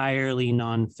entirely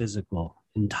non-physical,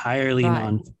 entirely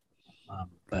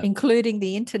but including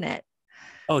the internet.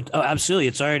 Oh, absolutely.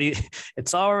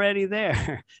 It's already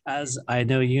there, as I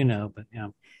know, but yeah.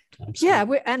 Absolutely.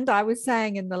 Yeah, and I was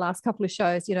saying in the last couple of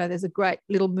shows, there's a great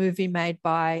little movie made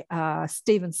by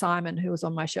Stephen Simon, who was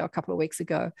on my show a couple of weeks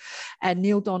ago, and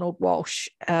Neil Donald Walsh,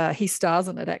 he stars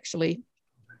in it actually.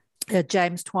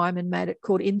 James Twyman made it,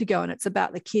 called Indigo, and it's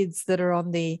about the kids that are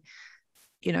on the,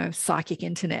 psychic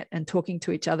internet and talking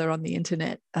to each other on the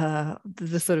internet,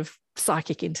 the sort of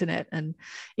psychic internet, and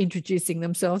introducing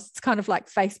themselves. It's kind of like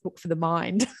Facebook for the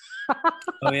mind.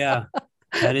 Oh, yeah.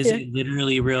 That is a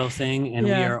literally real thing, and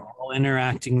we are all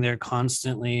interacting there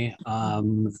constantly,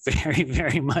 very,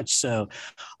 very much so,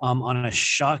 on a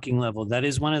shocking level. That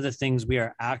is one of the things we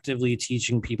are actively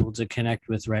teaching people to connect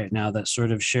with right now, that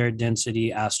sort of shared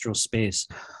density astral space.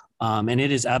 And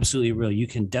it is absolutely real. You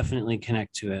can definitely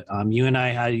connect to it. You and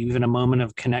I had even a moment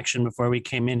of connection before we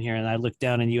came in here, and I looked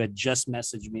down and you had just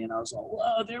messaged me, and I was like,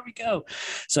 whoa, there we go.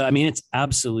 So, it's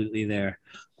absolutely there.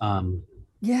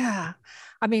 Yeah.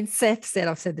 Seth said,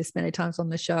 I've said this many times on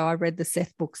the show, I read the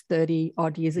Seth books 30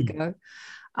 odd years ago,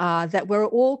 that we're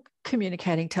all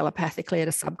communicating telepathically at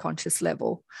a subconscious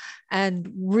level.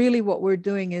 And really what we're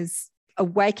doing is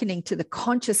awakening to the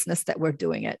consciousness that we're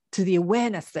doing it, to the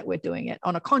awareness that we're doing it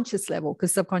on a conscious level,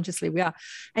 because subconsciously we are.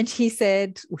 And they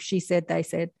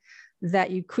said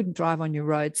that you couldn't drive on your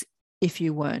roads if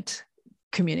you weren't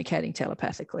communicating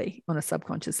telepathically on a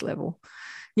subconscious level.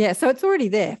 Yeah, so it's already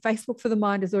there. Facebook for the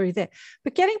mind is already there.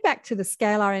 But getting back to the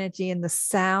scalar energy and the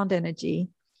sound energy,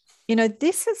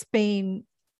 this has been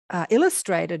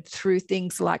illustrated through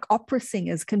things like opera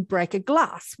singers can break a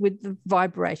glass with the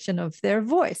vibration of their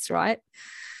voice, right?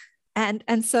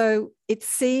 And so it's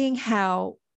seeing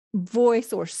how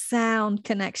voice or sound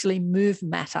can actually move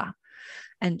matter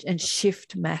and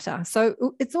shift matter.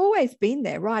 So it's always been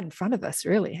there right in front of us,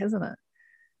 really, hasn't it?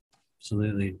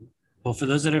 Absolutely. Well, for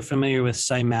those that are familiar with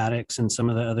cymatics and some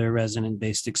of the other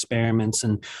resonant-based experiments,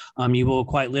 and you will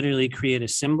quite literally create a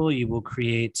symbol, you will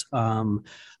create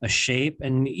a shape,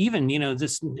 and even,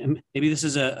 maybe this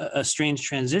is a strange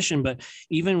transition, but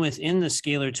even within the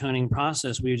scalar toning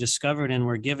process, we discovered and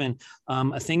were given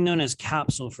a thing known as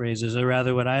capsule phrases, or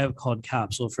rather what I have called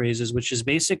capsule phrases, which is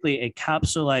basically a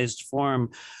capsulized form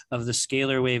of the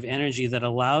scalar wave energy that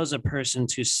allows a person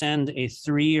to send a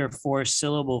 3 or 4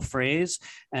 syllable phrase,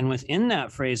 and within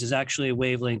that phrase is actually a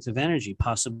wavelength of energy,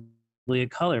 possibly a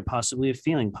color, possibly a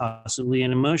feeling, possibly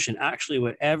an emotion, actually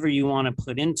whatever you want to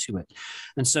put into it.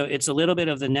 And so it's a little bit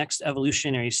of the next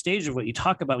evolutionary stage of what you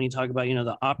talk about when you talk about,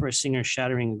 the opera singer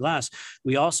shattering a glass.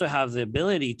 We also have the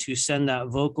ability to send that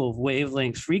vocal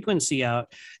wavelength frequency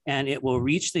out, and it will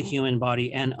reach the human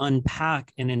body and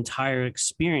unpack an entire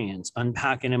experience,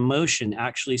 unpack an emotion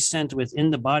actually sent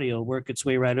within the body. It'll work its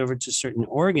way right over to certain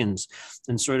organs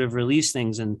and sort of release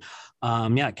things. And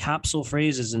capsule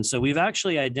phrases. And so we've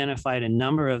actually identified a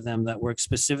number of them that work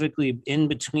specifically in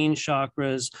between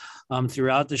chakras,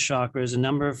 throughout the chakras, a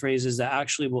number of phrases that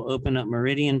actually will open up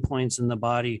meridian points in the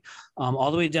body,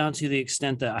 all the way down to the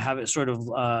extent that I have it sort of,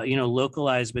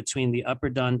 localized between the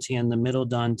upper dantian, the middle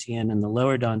dantian, and the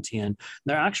lower dantian.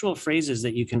 They're actual phrases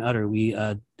that you can utter. We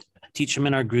teach them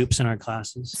in our groups and our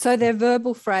classes. So they're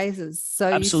verbal phrases. So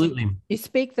Absolutely. you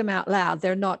speak them out loud.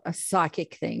 They're not a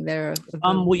psychic thing. They're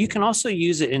well, you can also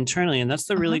use it internally. And that's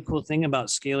the really cool thing about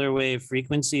scalar wave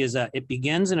frequency is that it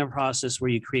begins in a process where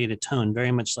you create a tone,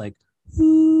 very much like,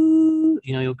 you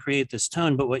know, you'll create this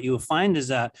tone. But what you will find is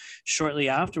that shortly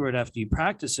afterward, after you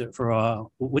practice it for a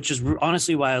while, which is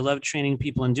honestly why I love training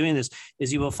people and doing this,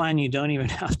 is you will find you don't even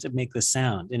have to make the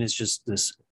sound. And it's just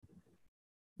this.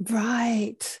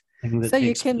 Right. So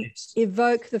you can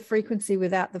evoke the frequency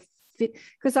without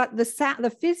because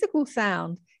the physical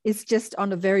sound is just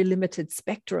on a very limited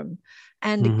spectrum,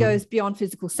 and it goes beyond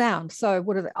physical sound. So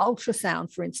what are the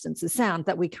ultrasound, for instance, is sound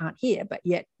that we can't hear, but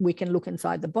yet we can look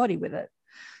inside the body with it.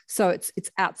 So it's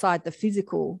outside the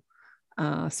physical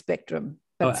spectrum,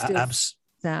 but still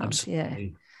sound. Absolutely.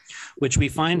 Yeah. Which we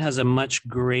find has a much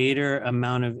greater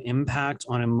amount of impact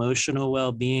on emotional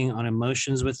well-being, on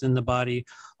emotions within the body,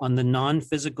 on the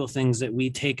non-physical things that we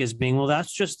take as being, well,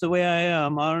 that's just the way I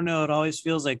am. I don't know. It always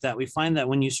feels like that. We find that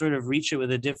when you sort of reach it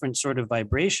with a different sort of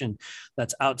vibration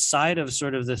that's outside of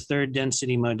sort of the third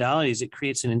density modalities, it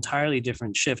creates an entirely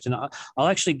different shift. And I'll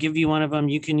actually give you one of them.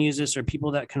 You can use this, or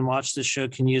people that can watch this show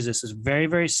can use this. It's a very,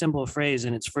 very simple phrase,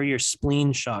 and it's for your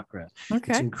spleen chakra.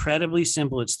 Okay. It's incredibly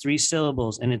simple. It's 3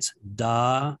 syllables, and it's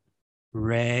da,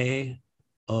 re,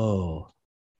 o.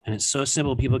 And it's so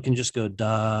simple, people can just go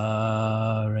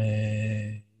da,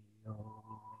 re, o.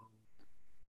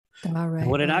 And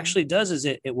what it actually does is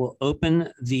it will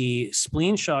open the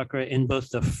spleen chakra in both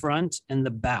the front and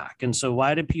the back. And so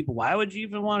why would you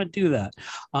even want to do that?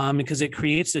 Because it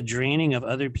creates a draining of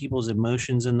other people's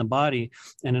emotions in the body,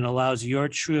 and it allows your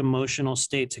true emotional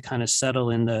state to kind of settle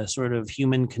in the sort of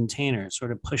human container. It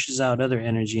sort of pushes out other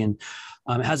energy, and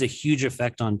it has a huge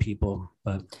effect on people.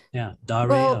 But yeah,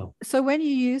 Well, so when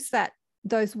you use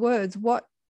those words, what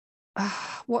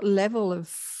level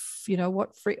of,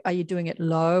 are you doing it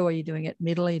low? Are you doing it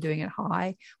middle? Are you doing it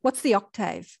high? What's the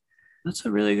octave? That's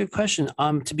a really good question.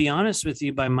 To be honest with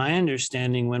you, by my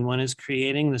understanding, when one is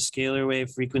creating the scalar wave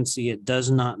frequency, it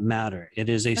does not matter. It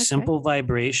is a simple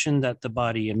vibration that the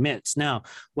body emits. Now,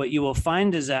 what you will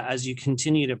find is that as you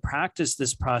continue to practice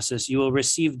this process, you will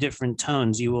receive different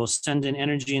tones. You will send an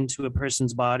energy into a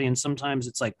person's body, and sometimes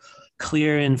it's like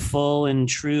clear and full and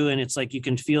true, and it's like you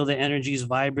can feel the energies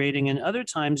vibrating. And other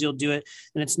times you'll do it,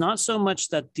 and it's not so much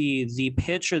that the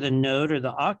pitch or the note or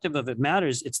the octave of it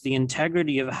matters. It's the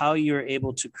integrity of how you're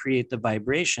able to create the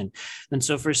vibration. And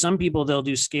so for some people, they'll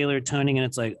do scalar toning, and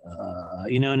it's like,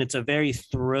 and it's a very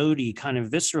throaty kind of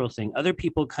visceral thing. Other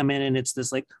people come in and it's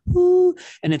this like, whoo,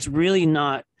 and it's really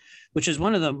not, which is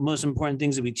one of the most important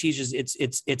things that we teach is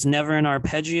it's never an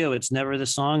arpeggio. It's never the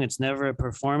song. It's never a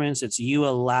performance. It's you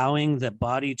allowing the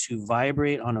body to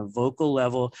vibrate on a vocal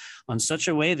level on such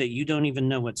a way that you don't even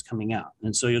know what's coming out.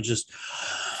 And so you'll just,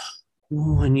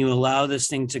 when you allow this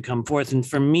thing to come forth. And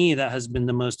for me, that has been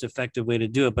the most effective way to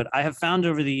do it. But I have found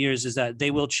over the years is that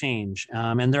they will change.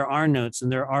 And there are notes and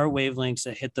there are wavelengths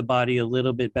that hit the body a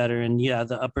little bit better. And yeah,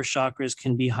 the upper chakras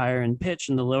can be higher in pitch,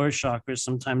 and the lower chakras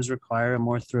sometimes require a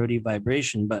more throaty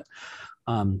vibration. But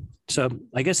so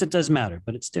I guess it does matter,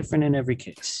 but it's different in every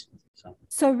case.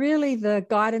 So really the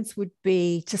guidance would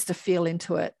be just to feel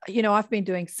into it. I've been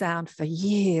doing sound for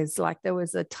years. Like there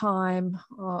was a time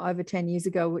over 10 years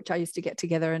ago, which I used to get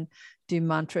together and do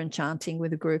mantra and chanting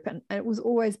with a group. And it was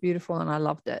always beautiful and I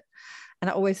loved it.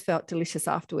 And I always felt delicious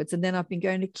afterwards. And then I've been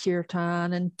going to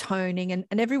kirtan and toning and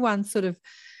everyone sort of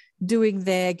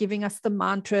giving us the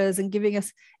mantras and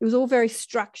it was all very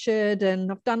structured,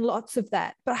 and I've done lots of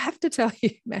that. But I have to tell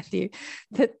you, Matthew,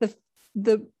 that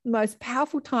the most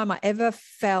powerful time I ever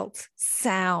felt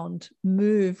sound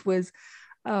move was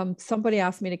somebody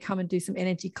asked me to come and do some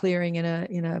energy clearing in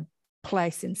a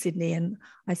place in Sydney, and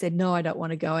I said no, I don't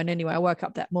want to go. And anyway, I woke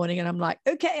up that morning and I'm like,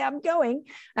 okay, I'm going.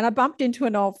 And I bumped into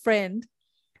an old friend,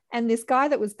 and this guy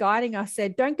that was guiding us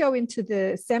said, don't go into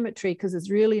the cemetery because there's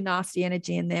really nasty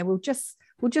energy in there. We'll just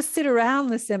sit around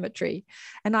the cemetery.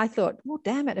 And I thought, well,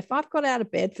 damn it, if I've got out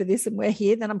of bed for this and we're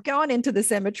here, then I'm going into the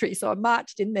cemetery. So I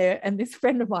marched in there, and this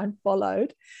friend of mine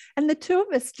followed. And the two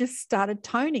of us just started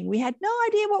toning. We had no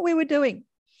idea what we were doing.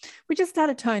 We just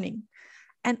started toning.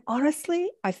 And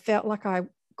honestly, I felt like I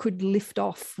could lift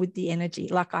off with the energy,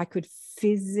 like I could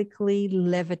physically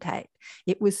levitate.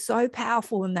 It was so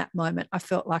powerful in that moment. I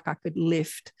felt like I could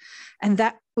lift. And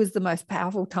that was the most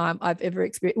powerful time I've ever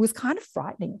experienced. It was kind of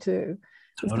frightening too.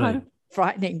 It was kind of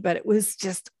frightening, but it was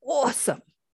just awesome.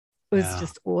 It was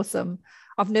just awesome.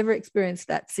 I've never experienced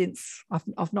that since.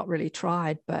 I've not really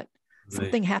tried, but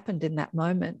something happened in that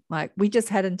moment. Like we just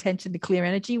had intention to clear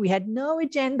energy. We had no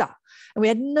agenda and we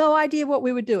had no idea what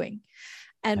we were doing.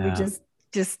 And we just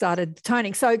just started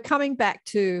toning. So coming back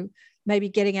to maybe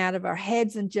getting out of our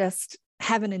heads and just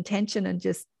have an intention and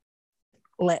just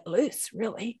let loose,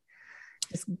 really.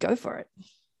 Just go for it.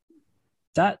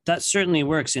 That certainly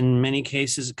works in many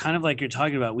cases, kind of like you're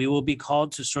talking about. We will be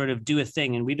called to sort of do a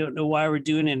thing and we don't know why we're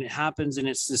doing it, and it happens, and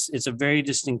it's a very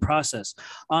distinct process.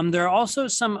 There are also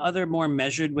some other more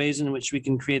measured ways in which we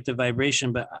can create the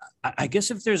vibration, but I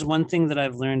guess if there's one thing that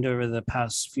I've learned over the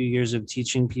past few years of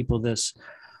teaching people this,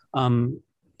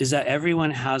 is that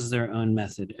everyone has their own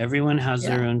method. Everyone has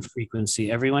their own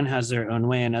frequency. Everyone has their own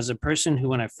way. And as a person who,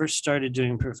 when I first started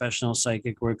doing professional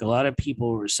psychic work, a lot of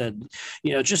people were said,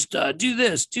 just do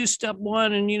this, do step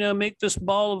one, and, make this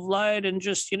ball of light and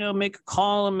just, make a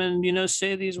column and,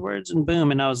 say these words and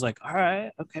boom. And I was like, all right,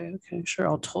 okay, sure.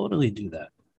 I'll totally do that.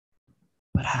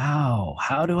 But how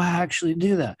do I actually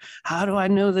do that? How do I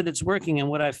know that it's working? And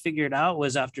what I figured out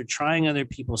was, after trying other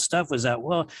people's stuff, was that,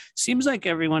 well, seems like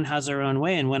everyone has their own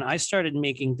way. And when I started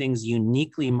making things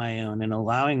uniquely my own and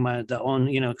allowing the own,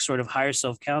 sort of higher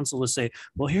self counsel to say,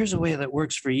 well, here's a way that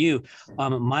works for you.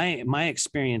 My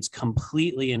experience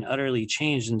completely and utterly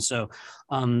changed. And so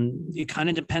it kind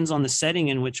of depends on the setting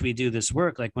in which we do this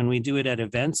work. Like when we do it at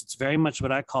events, it's very much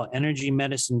what I call energy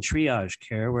medicine triage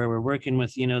care, where we're working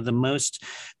with, the most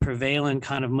prevalent,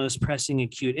 kind of most pressing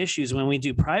acute issues. When we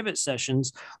do private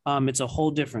sessions, it's a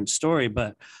whole different story.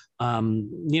 But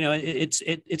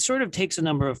it sort of takes a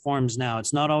number of forms now.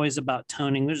 It's not always about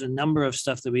toning. There's a number of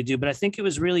stuff that we do, but I think it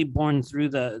was really born through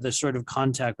the sort of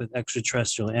contact with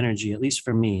extraterrestrial energy, at least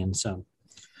for me. And so,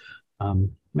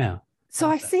 yeah. So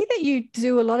I see that you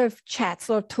do a lot of chats,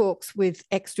 a lot of talks with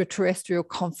extraterrestrial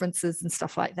conferences and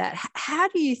stuff like that. How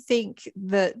do you think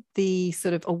that the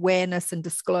sort of awareness and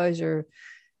disclosure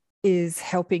is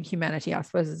helping humanity? I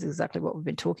suppose is exactly what we've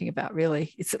been talking about,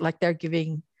 really. It's like they're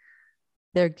giving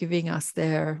us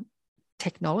their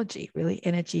technology, really,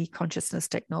 energy, consciousness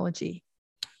technology.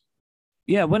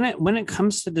 Yeah, when it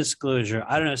comes to disclosure,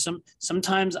 I don't know.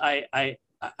 Sometimes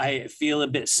I feel a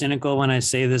bit cynical when I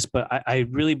say this, but I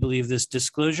really believe this.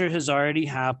 Disclosure has already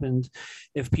happened.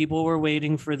 If people were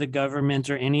waiting for the government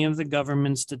or any of the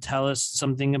governments to tell us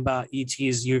something about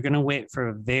ETs, you're going to wait for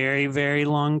a very, very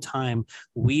long time.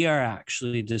 We are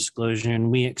actually disclosure,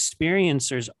 and we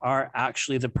experiencers are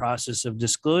actually the process of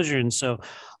disclosure. And so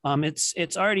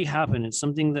it's already happened. It's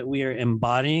something that we are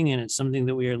embodying, and it's something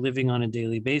that we are living on a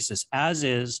daily basis, as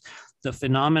is the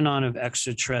phenomenon of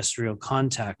extraterrestrial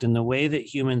contact and the way that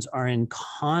humans are in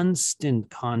constant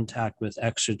contact with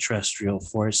extraterrestrial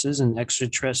forces and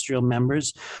extraterrestrial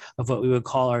members of what we would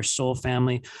call our soul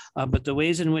family. But the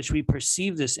ways in which we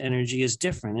perceive this energy is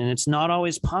different. And it's not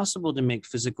always possible to make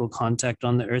physical contact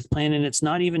on the earth plane. And it's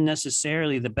not even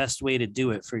necessarily the best way to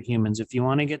do it for humans. If you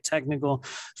want to get technical,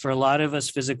 for a lot of us,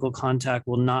 physical contact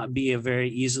will not be a very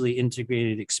easily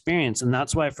integrated experience. And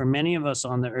that's why for many of us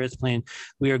on the earth plane,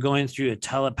 we are going through a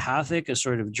telepathic, a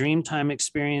sort of dreamtime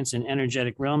experience, an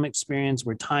energetic realm experience.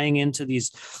 We're tying into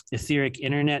these etheric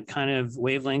internet kind of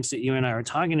wavelengths that you and I are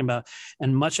talking about.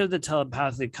 And much of the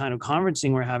telepathic kind of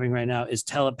conferencing we're having right now is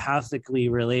telepathically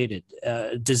related,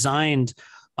 designed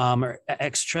or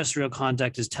extraterrestrial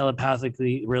contact is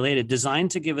telepathically related, designed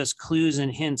to give us clues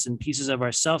and hints and pieces of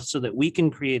ourselves so that we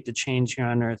can create the change here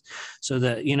on earth, so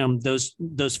that,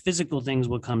 those physical things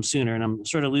will come sooner. And I'm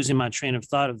sort of losing my train of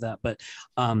thought of that, but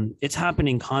it's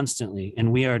happening constantly,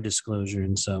 and we are disclosure.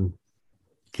 And so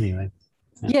anyway.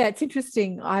 Yeah, it's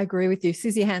interesting. I agree with you.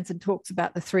 Susie Hansen talks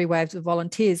about the 3 waves of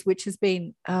volunteers, which has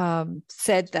been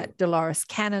said that Dolores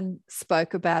Cannon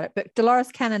spoke about it. But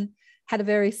Dolores Cannon had a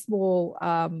very small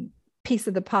piece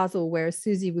of the puzzle, whereas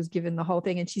Susie was given the whole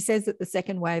thing. And she says that the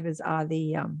second wavers are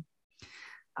the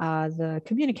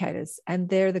communicators, and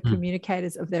they're the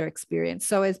communicators of their experience.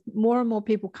 So as more and more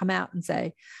people come out and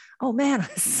say, oh man,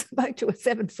 I spoke to a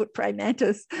 7-foot praying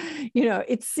mantis,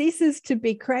 it ceases to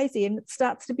be crazy and it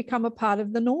starts to become a part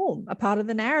of the norm, a part of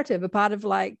the narrative, a part of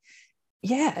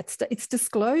it's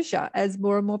disclosure as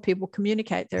more and more people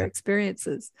communicate their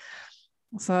experiences.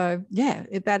 So yeah,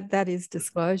 that is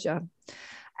disclosure,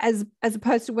 as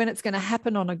opposed to when it's going to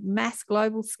happen on a mass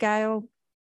global scale.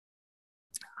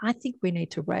 I think we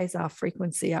need to raise our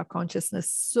frequency, our consciousness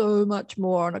so much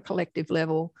more on a collective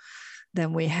level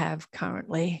than we have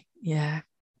currently. Yeah.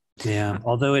 Yeah,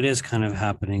 although it is kind of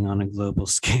happening on a global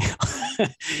scale.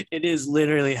 It is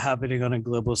literally happening on a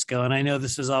global scale. And I know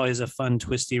this is always a fun,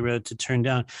 twisty road to turn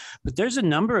down, but there's a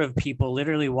number of people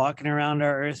literally walking around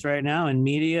our earth right now in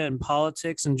media and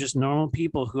politics and just normal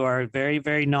people who are very,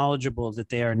 very knowledgeable that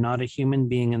they are not a human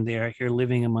being and they are here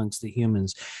living amongst the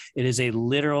humans. It is a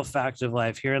literal fact of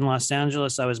life. Here in Los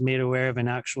Angeles, I was made aware of an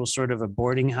actual sort of a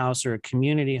boarding house or a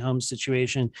community home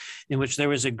situation in which there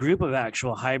was a group of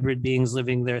actual hybrid beings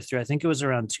living there through, I think it was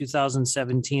around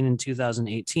 2017 and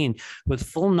 2018, with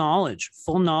full knowledge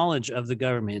of the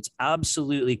government. It's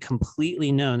absolutely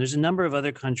completely known. There's a number of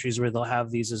other countries where they'll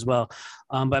have these as well.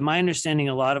 By my understanding,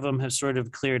 a lot of them have sort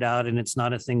of cleared out and it's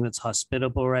not a thing that's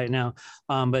hospitable right now.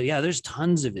 But yeah, there's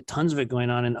tons of it going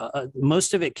on. And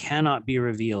most of it cannot be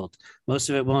revealed. Most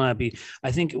of it will not be.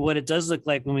 I think what it does look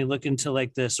like when we look into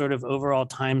like the sort of overall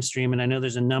time stream, and I know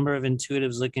there's a number of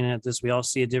intuitives looking at this, we all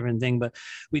see a different thing, but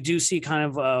we do see kind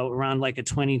of around like a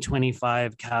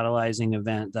 2025 catalyzing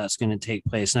event that's going to take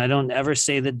place. And I don't ever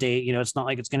say the date, it's not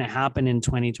like it's going to happen in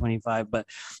 2025, but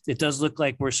it does look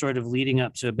like we're sort of leading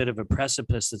up to a bit of a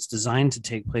precipice that's designed to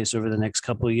take place over the next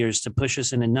couple of years to push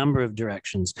us in a number of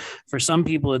directions. For some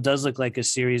people, it does look like a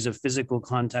series of physical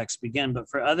contacts begin, but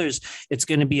for others, it's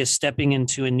going to be a stepping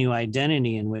into a new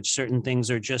identity in which certain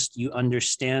things are just, you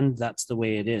understand that's the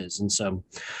way it is. And so,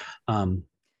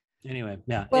 anyway,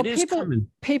 yeah, well, it is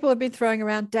common. People have been throwing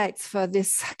around dates for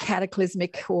this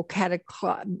cataclysmic or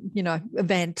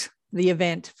event, the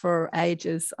event for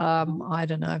ages. I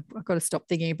don't know. I've got to stop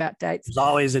thinking about dates. There's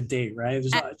always a date, right? It's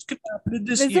going to happen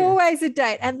this year. There's always a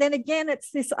date. And then again,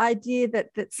 it's this idea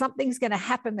that something's going to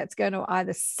happen that's going to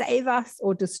either save us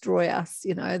or destroy us.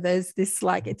 There's this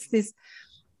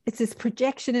it's this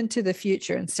projection into the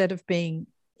future instead of being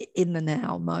in the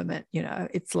now moment.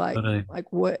 It's like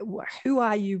who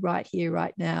are you right here,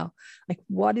 right now? Like,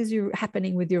 what is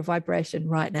happening with your vibration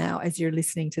right now as you're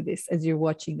listening to this, as you're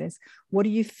watching this? What are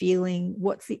you feeling?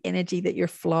 What's the energy that you're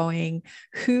flowing?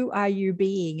 Who are you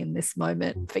being in this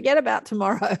moment? Forget about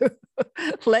tomorrow.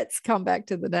 Let's come back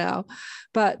to the now.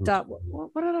 But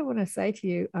what did I want to say to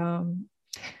you?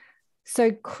 So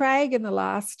Craig in the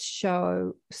last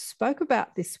show spoke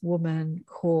about this woman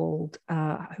called,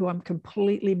 who I'm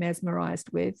completely mesmerized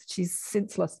with. She's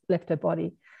since left her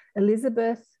body,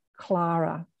 Elizabeth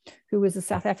Clara, who was a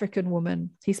South African woman.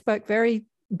 He spoke very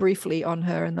briefly on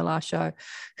her in the last show,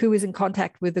 who was in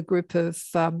contact with a group of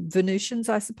Venusians,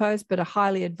 I suppose, but a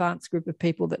highly advanced group of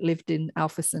people that lived in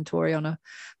Alpha Centauri, on a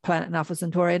planet in Alpha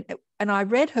Centauri. And I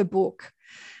read her book.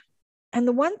 And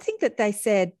the one thing that they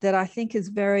said that I think is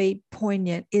very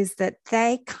poignant is that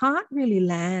they can't really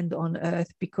land on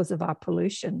Earth because of our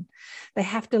pollution. They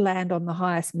have to land on the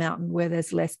highest mountain where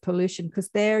there's less pollution, because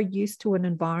they're used to an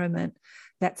environment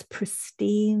that's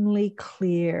pristinely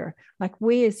clear. Like,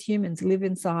 we as humans live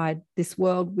inside this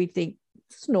world, we think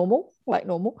it's normal.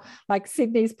 Like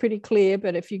Sydney's pretty clear,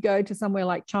 but if you go to somewhere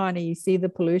like China, you see the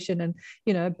pollution,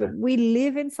 and but we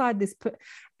live inside this,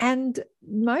 and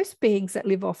most beings that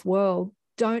live off world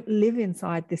don't live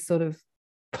inside this sort of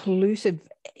polluted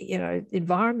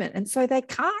environment, and so they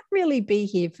can't really be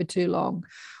here for too long,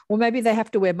 or maybe they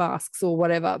have to wear masks or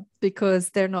whatever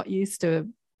because they're not used to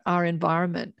our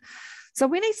environment. So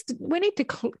we need to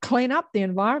clean up the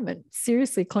environment,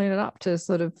 seriously clean it up, to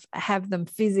sort of have them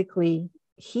physically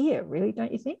here, really,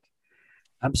 don't you think?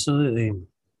 Absolutely.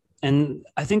 And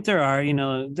I think there are,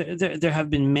 there have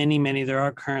been many, there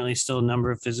are currently still a number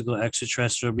of physical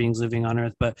extraterrestrial beings living on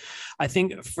Earth. But I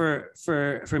think for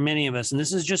many of us, and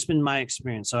this has just been my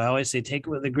experience, so I always say, take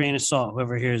it with a grain of salt,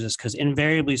 whoever hears this, because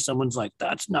invariably someone's like,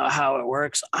 that's not how it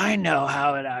works. I know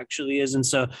how it actually is. And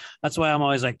so that's why I'm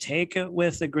always like, take it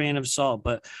with a grain of salt.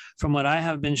 But from what I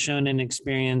have been shown and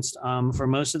experienced, for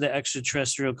most of the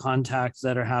extraterrestrial contacts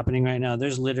that are happening right now,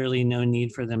 there's literally no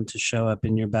need for them to show up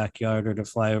in your backyard or to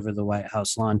fly over the White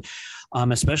House lawn,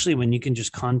 especially when you can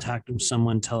just contact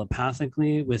someone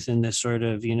telepathically within this sort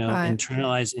of,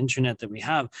 internalized internet that we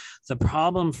have. The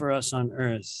problem for us on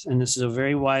Earth, and this is a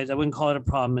very wide, I wouldn't call it a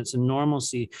problem, it's a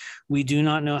normalcy. We do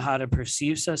not know how to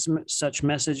perceive such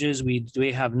messages.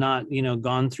 We have not,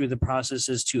 gone through the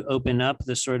processes to open up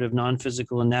the sort of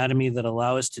non-physical anatomy that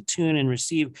allow us to tune and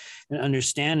receive and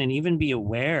understand and even be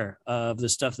aware of the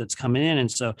stuff that's coming in. And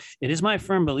so it is my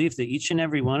firm belief that each and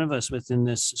every one of us within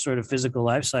this sort of physical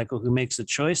life cycle who makes a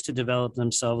choice to develop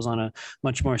themselves on a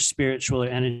much more spiritual or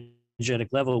energetic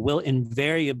level will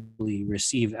invariably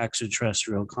receive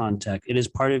extraterrestrial contact. It is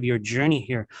part of your journey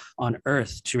here on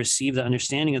Earth to receive the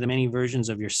understanding of the many versions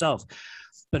of yourself,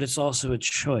 but it's also a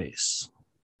choice.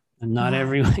 And not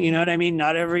everyone, you know what I mean?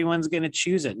 Not everyone's going to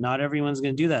choose it. Not everyone's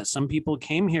going to do that. Some people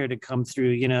came here to come through,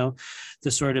 you know, the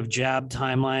sort of jab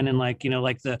timeline and like, you know,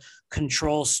 like the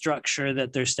control structure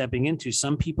that they're stepping into.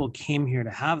 Some people came here to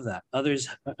have that, others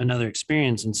another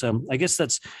experience. And so I guess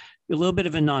that's a little bit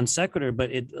of a non sequitur,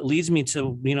 but it leads me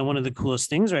to, you know, one of the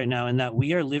coolest things right now, in that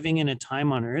we are living in a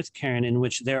time on Earth, Karen, in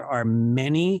which there are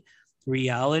many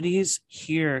realities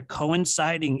here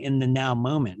coinciding in the now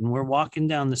moment. And we're walking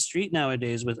down the street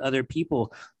nowadays with other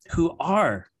people who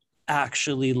are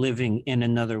actually living in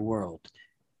another world.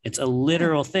 It's a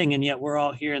literal thing. And yet we're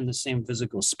all here in the same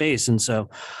physical space. And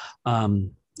so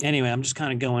anyway, I'm just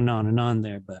kind of going on and on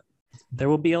there, but there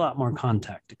will be a lot more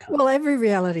contact to come. Well, every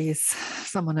reality is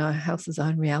someone else's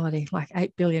own reality, like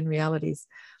 8 billion realities.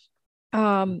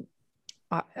 I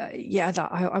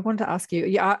wanted to ask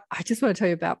you, I just want to tell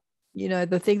you about, you know,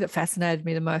 the thing that fascinated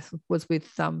me the most was with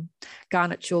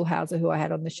Garnet Schulhauser, who I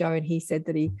had on the show, and he said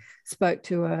that he spoke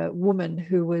to a woman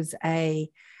who was a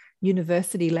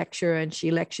university lecturer, and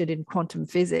she lectured in quantum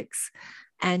physics,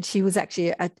 and she was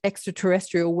actually an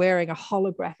extraterrestrial wearing a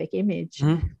holographic image,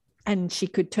 and she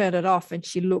could turn it off, and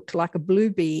she looked like a blue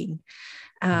being.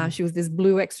 She was this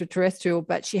blue extraterrestrial,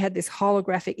 but she had this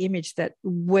holographic image that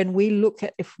when we look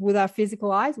at with our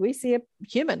physical eyes, we see a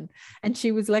human. And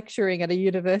she was lecturing at a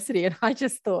university. And I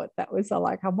just thought that was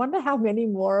like, I wonder how many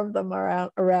more of them are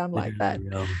around like that.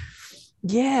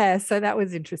 Yeah. So that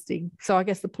was interesting. So I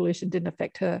guess the pollution didn't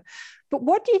affect her. But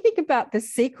what do you think about the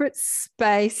secret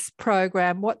space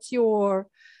program? What's your,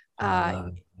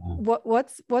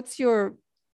 what's your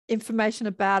information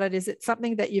about it? Is it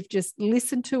something that you've just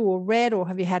listened to or read, or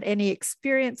have you had any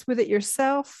experience with it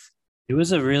yourself? It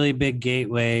was a really big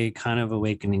gateway kind of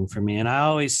awakening for me. And I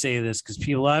always say this because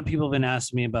a lot of people have been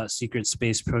asking me about secret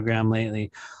space program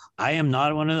lately. I am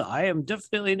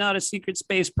definitely not a secret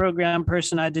space program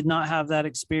person. I did not have that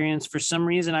experience. For some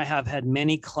reason, I have had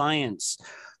many clients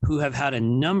who have had a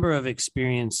number of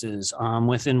experiences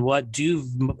within what do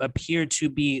appear to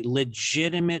be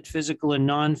legitimate physical and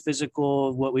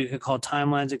non-physical, what we could call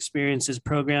timelines, experiences,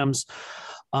 programs.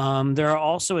 There are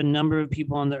also a number of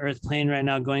people on the Earth plane right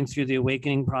now going through the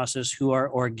awakening process who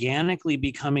are organically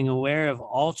becoming aware of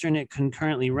alternate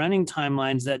concurrently running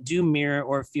timelines that do mirror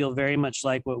or feel very much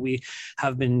like what we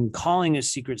have been calling a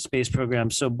secret space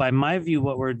program. So by my view,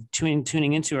 what we're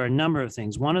tuning into are a number of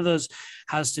things. One of those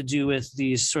has to do with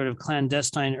these sort of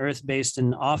clandestine Earth-based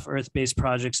and off-Earth-based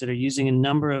projects that are using a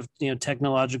number of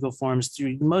technological forms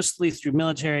mostly through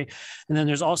military. And then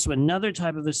there's also another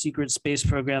type of a secret space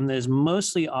program that is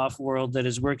mostly off-world, that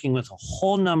is working with a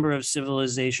whole number of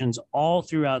civilizations all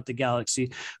throughout the galaxy,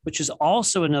 which is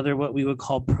also another what we would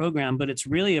call program, but it's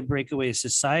really a breakaway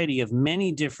society of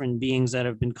many different beings that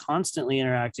have been constantly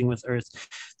interacting with Earth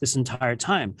this entire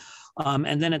time.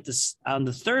 And then on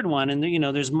the third one, and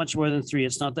there's much more than three.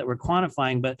 It's not that we're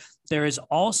quantifying, but there is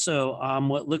also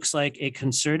what looks like a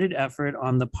concerted effort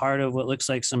on the part of what looks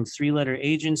like some three-letter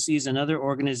agencies and other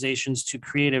organizations to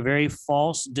create a very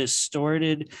false,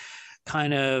 distorted,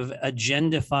 kind of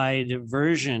agendified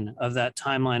version of that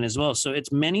timeline as well. So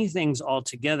it's many things all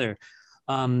together.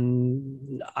 I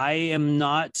am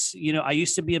not, I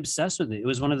used to be obsessed with it. It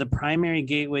was one of the primary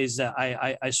gateways that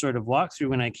I sort of walked through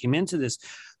when I came into this.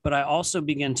 But I also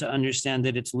began to understand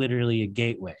that it's literally a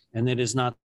gateway, and that is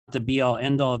not the be all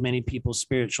end all of many people's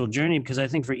spiritual journey. Because I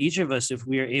think for each of us, if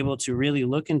we are able to really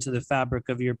look into the fabric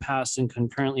of your past and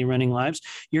concurrently running lives,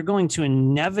 you're going to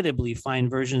inevitably find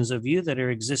versions of you that are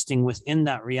existing within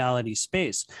that reality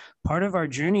space. Part of our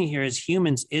journey here as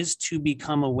humans is to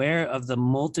become aware of the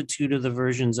multitude of the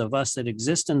versions of us that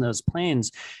exist in those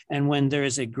planes. And when there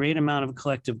is a great amount of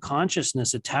collective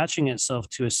consciousness attaching itself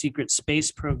to a secret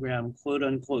space program, quote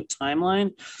unquote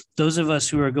timeline, those of us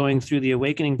who are going through the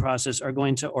awakening process are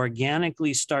going to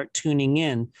organically start tuning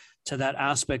in to that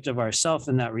aspect of ourself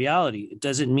and that reality. It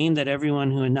doesn't mean that everyone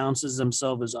who announces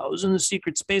themselves as, I was in the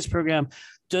secret space program,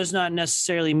 does not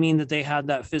necessarily mean that they had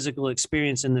that physical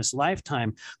experience in this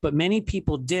lifetime, but many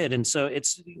people did. And so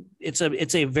it's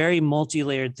a very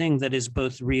multi-layered thing that is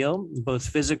both real, both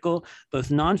physical,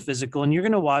 both non-physical. And you're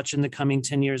going to watch in the coming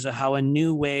 10 years of how a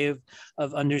new wave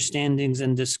of understandings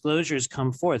and disclosures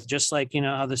come forth, just like,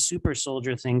 how the super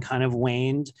soldier thing kind of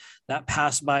waned. That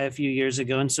passed by a few years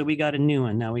ago. And so we got a new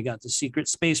one. Now we got the secret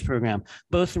space program,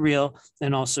 both real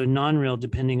and also non-real,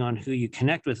 depending on who you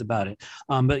connect with about it.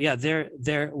 But yeah, there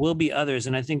will be others.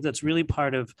 And I think that's really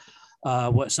part of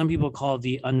what some people call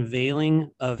the unveiling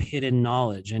of hidden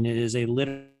knowledge. And it is a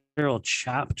literal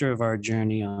chapter of our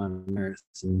journey on Earth.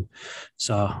 And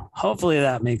so hopefully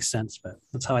that makes sense, but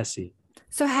that's how I see it.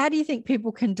 So how do you think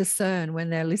people can discern when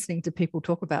they're listening to people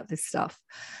talk about this stuff,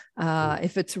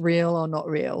 if it's real or not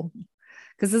real?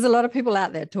 Because there's a lot of people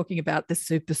out there talking about the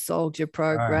super soldier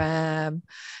program.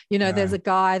 You know, there's a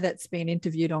guy that's been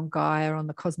interviewed on Gaia on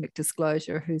the Cosmic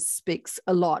Disclosure who speaks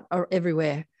a lot or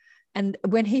everywhere. And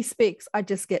when he speaks, I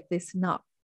just get this no.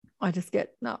 I just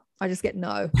get no. I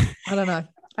don't know.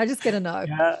 I just get a no.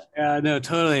 Yeah, no,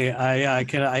 totally. I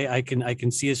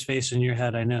can see his face in your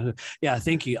head. I know. Yeah,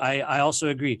 thank you. I also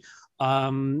agree.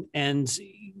 And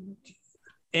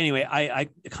anyway, I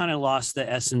kind of lost the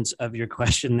essence of your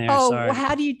question there. Oh, sorry. Well,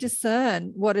 how do you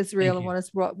discern what is real and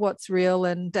what's real?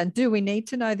 And do we need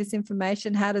to know this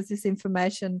information? How does this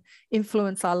information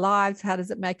influence our lives? How does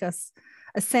it make us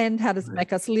ascend? How does it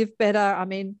make us live better? I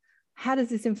mean, how does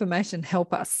this information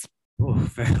help us? Oh,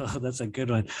 that's a good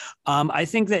one. I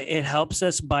think that it helps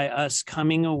us by us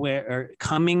coming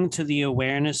to the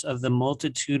awareness of the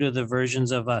multitude of the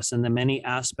versions of us and the many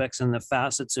aspects and the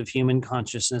facets of human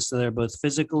consciousness that are both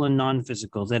physical and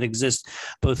non-physical, that exist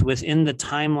both within the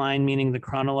timeline, meaning the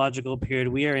chronological period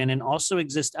we are in, and also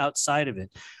exist outside of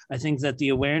it. I think that the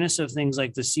awareness of things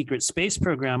like the secret space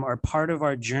program are part of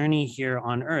our journey here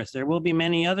on Earth. There will be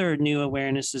many other new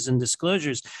awarenesses and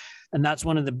disclosures, and that's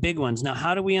one of the big ones. Now,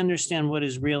 how do we understand what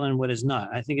is real and what is not?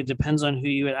 I think it depends on who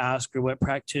you would ask or what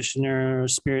practitioner or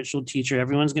spiritual teacher.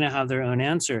 Everyone's going to have their own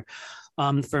answer.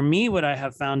 For me, what I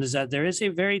have found is that there is a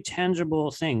very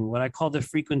tangible thing, what I call the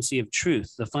frequency of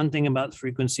truth. The fun thing about the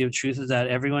frequency of truth is that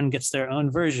everyone gets their own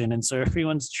version. And so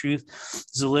everyone's truth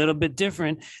is a little bit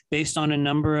different based on a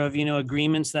number of,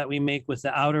 agreements that we make with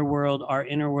the outer world, our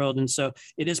inner world. And so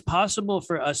it is possible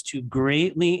for us to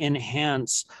greatly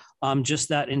enhance just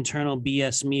that internal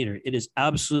BS meter. It is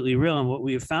absolutely real. And what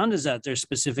we have found is that there's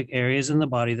specific areas in the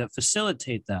body that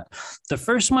facilitate that. The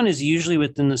first one is usually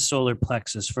within the solar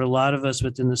plexus. For a lot of us,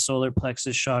 within the solar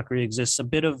plexus chakra exists a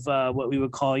bit of what we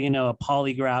would call, a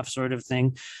polygraph sort of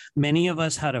thing. Many of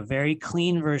us had a very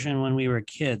clean version when we were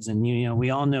kids. And,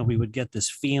 we all know we would get this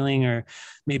feeling, or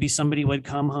maybe somebody would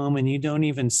come home and you don't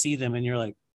even see them and you're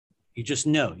like, you just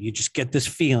know, you just get this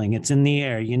feeling, it's in the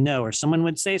air, or someone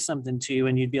would say something to you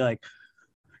and you'd be like,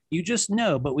 you just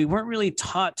know, but we weren't really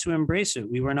taught to embrace it.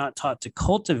 We were not taught to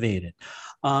cultivate it.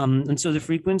 And so the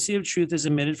frequency of truth is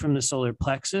emitted from the solar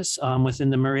plexus. Within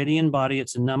the meridian body,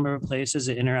 it's a number of places.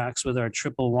 It interacts with our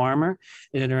triple warmer.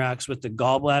 It interacts with the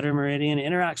gallbladder meridian. It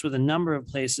interacts with a number of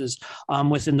places.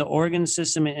 Within the organ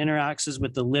system, it interacts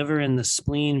with the liver and the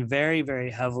spleen very,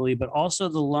 very heavily, but also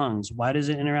the lungs. Why does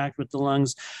it interact with the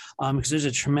lungs? Because there's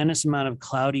a tremendous amount of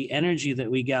cloudy energy that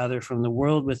we gather from the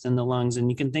world within the lungs. And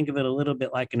you can think of it a little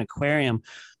bit like an aquarium.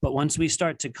 But once we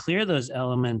start to clear those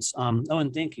elements,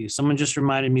 and thank you. Someone just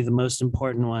reminded me the most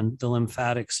important one, the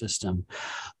lymphatic system.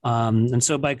 And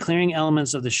so by clearing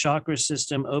elements of the chakra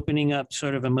system, opening up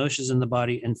sort of emotions in the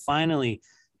body, and finally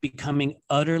becoming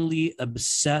utterly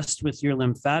obsessed with your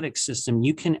lymphatic system,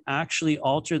 you can actually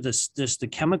alter the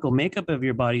chemical makeup of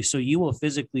your body so you will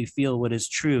physically feel what is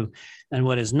true and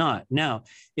what is not. Now,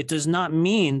 it does not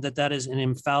mean that that is an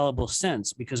infallible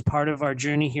sense, because part of our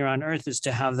journey here on Earth is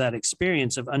to have that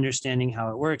experience of understanding how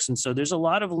it works. And so there's a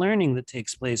lot of learning that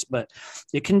takes place, but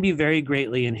it can be very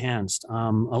greatly enhanced.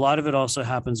 A lot of it also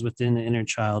happens within the inner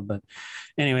child. But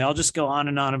anyway, I'll just go on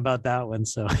and on about that one.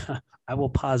 So I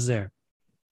will pause there.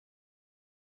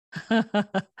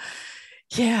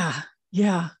 Yeah,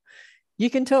 you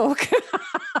can talk.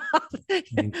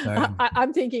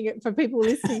 I'm thinking for people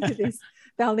listening to this,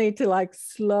 they'll need to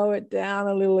slow it down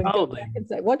a little and go back and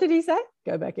say, what did he say?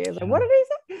 Go back here. What did he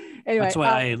say? Anyway, that's why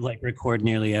I record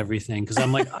nearly everything, because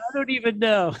I'm like, I don't even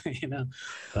know,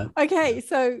 But okay,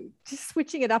 so just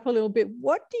switching it up a little bit,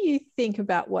 what do you think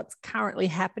about what's currently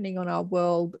happening on our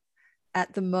world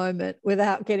at the moment,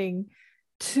 without getting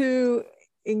too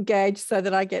engaged so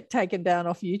that I get taken down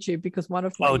off YouTube? Because one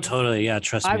of my totally, yeah,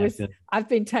 trust me, I've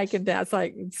been taken down. It's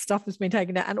like stuff has been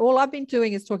taken down, and all I've been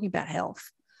doing is talking about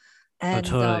health. And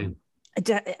totally.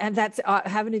 And that's, I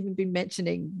haven't even been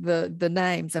mentioning the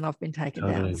names, and I've been taken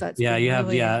down. So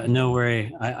it's no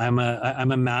worry. I'm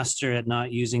a master at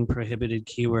not using prohibited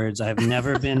keywords. I've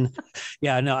never been.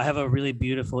 I have a really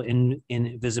beautiful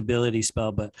invisibility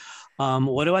spell. But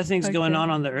what do I think is going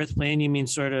on the Earth plane? You mean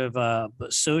sort of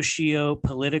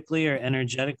socio-politically or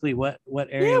energetically? What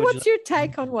area? Yeah, what's your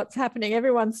take on what's happening?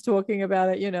 Everyone's talking about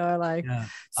it,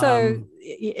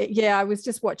 I was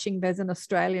just watching. There's an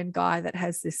Australian guy that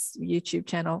has this YouTube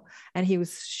channel, and he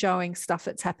was showing stuff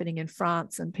that's happening in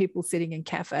France, and people sitting in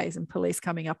cafes and police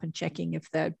coming up and checking if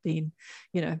they'd been,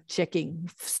 checking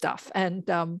stuff. And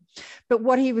but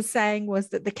what he was saying was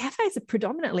that the cafes are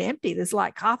predominantly empty. There's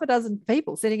like half a dozen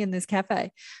people sitting in this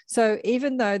cafe. So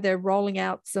even though they're rolling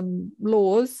out some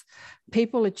laws,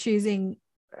 people are choosing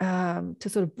to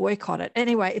sort of boycott it.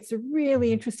 Anyway, it's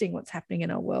really interesting what's happening in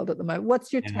our world at the moment.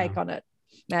 What's your take on it,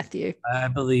 Matthew? I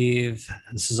believe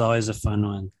this is always a fun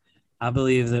one. I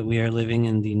believe that we are living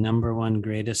in the number one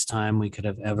greatest time we could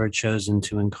have ever chosen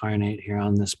to incarnate here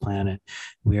on this planet.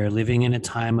 We are living in a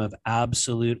time of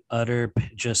absolute, utter,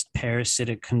 just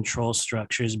parasitic control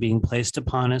structures being placed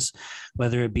upon us,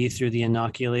 whether it be through the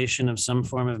inoculation of some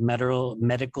form of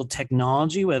medical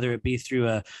technology, whether it be through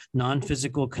a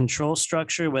non-physical control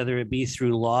structure, whether it be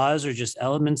through laws or just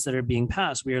elements that are being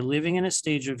passed. We are living in a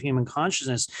stage of human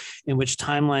consciousness in which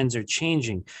timelines are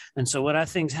changing. And so what I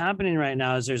think is happening right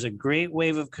now is there's a great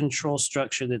wave of control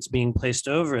structure that's being placed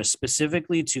over us,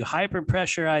 specifically to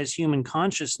hyper-pressurize human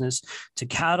consciousness to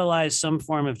catalyze some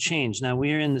form of change. Now,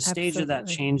 we are in the stage of that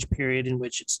change period in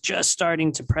which it's just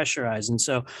starting to pressurize. And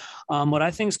so what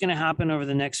I think is going to happen over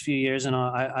the next few years, and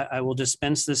I will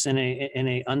dispense this in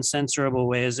a uncensorable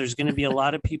way, is there's going to be a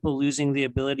lot of people losing the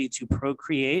ability to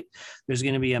procreate. There's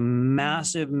going to be a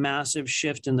massive, massive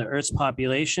shift in the Earth's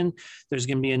population. There's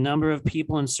going to be a number of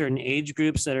people in certain age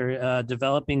groups that are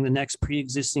developing the next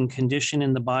pre-existing condition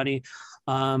in the body.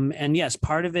 And yes,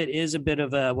 part of it is a bit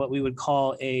of what we would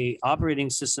call a operating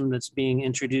system that's being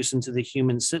introduced into the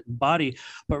human body.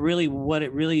 But really what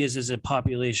it really is a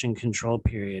population control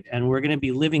period. And we're going to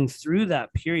be living through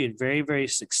that period very, very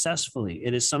successfully.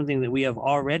 It is something that we have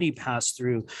already passed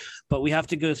through, but we have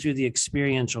to go through the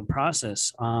experiential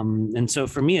process. And so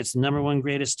for me, it's the number one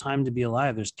greatest time to be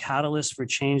alive. There's catalysts for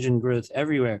change and growth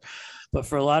everywhere. But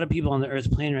for a lot of people on the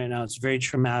Earth plane right now, it's very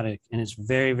traumatic and it's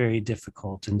very, very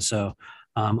difficult. And so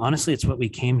honestly, it's what we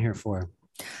came here for.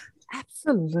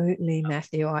 Absolutely,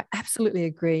 Matthew. I absolutely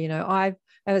agree. You know, as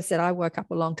I said, I woke up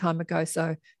a long time ago.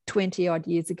 So 20 odd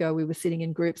years ago, we were sitting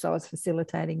in groups. I was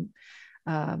facilitating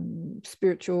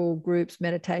spiritual groups,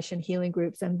 meditation, healing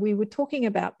groups. And we were talking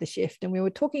about the shift and we were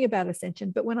talking about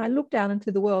ascension. But when I looked out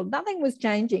into the world, nothing was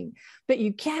changing. But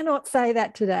you cannot say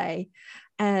that today.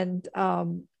 And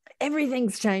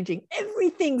everything's changing.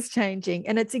 Everything's changing.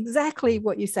 And it's exactly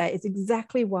what you say. It's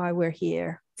exactly why we're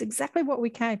here. It's exactly what we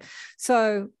came.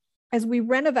 So as we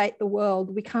renovate the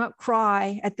world, we can't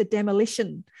cry at the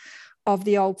demolition of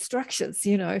the old structures.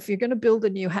 You know, if you're going to build a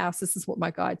new house, this is what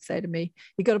my guides say to me,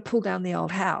 you've got to pull down the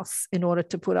old house in order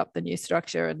to put up the new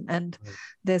structure. And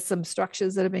there's some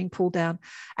structures that are being pulled down.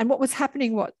 And what was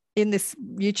happening, in this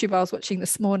YouTube I was watching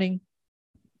this morning,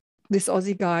 this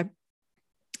Aussie guy,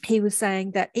 he was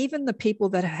saying that even the people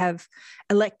that have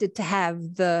elected to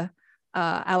have the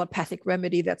allopathic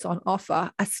remedy that's on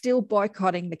offer are still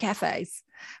boycotting the cafes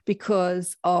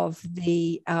because of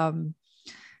the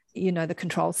the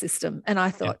control system. And I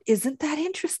thought, isn't that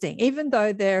interesting? Even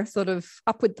though they're sort of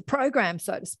up with the program,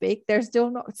 so to speak, they're still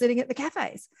not sitting at the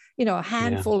cafes. You know, a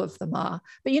handful of them are.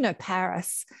 But, you know,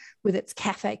 Paris with its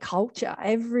cafe culture,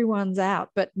 everyone's out,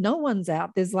 but no one's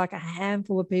out. There's like a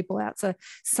handful of people out. So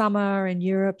some are in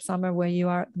Europe, some are where you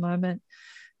are at the moment.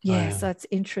 Yeah, so it's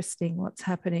interesting what's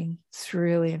happening. It's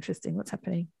really interesting what's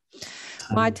happening.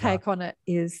 My take on it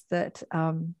is that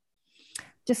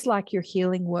just like your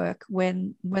healing work,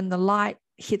 when the light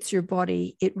hits your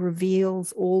body, it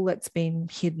reveals all that's been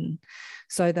hidden.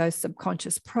 So those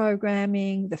subconscious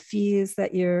programming, the fears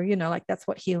that like that's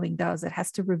what healing does. It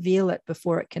has to reveal it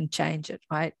before it can change it,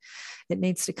 right? It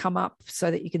needs to come up so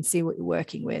that you can see what you're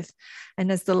working with.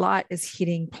 And as the light is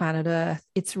hitting planet Earth,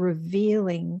 it's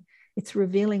revealing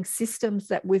systems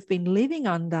that we've been living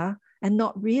under and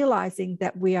not realizing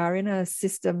that we are in a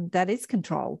system that is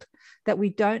controlled, that we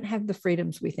don't have the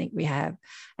freedoms we think we have.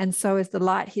 And so as the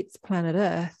light hits planet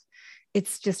Earth,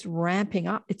 it's just ramping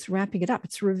up. It's ramping it up.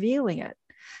 It's revealing it.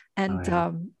 And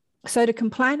so to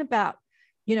complain about,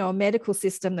 a medical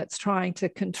system that's trying to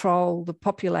control the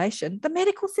population, the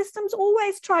medical system's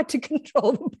always tried to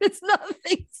control them. It's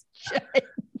nothing's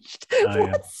changed.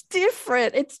 What's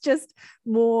different? It's just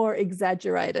more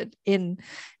exaggerated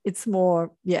it's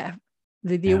more,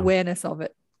 the awareness of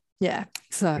it. Yeah.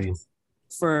 So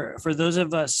for those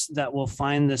of us that will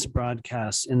find this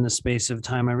broadcast in the space of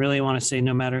time, I really want to say,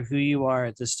 no matter who you are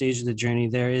at this stage of the journey,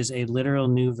 there is a literal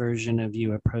new version of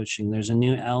you approaching. There's a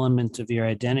new element of your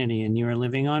identity, and you are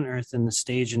living on Earth in the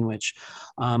stage in which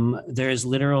there is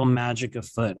literal magic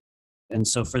afoot. And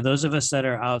so for those of us that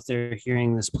are out there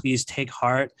hearing this, please take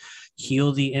heart,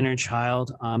 heal the inner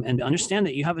child, and understand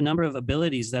that you have a number of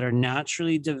abilities that are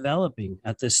naturally developing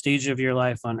at this stage of your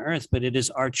life on earth, but it is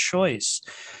our choice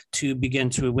to begin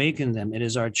to awaken them. It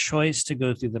is our choice to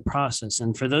go through the process.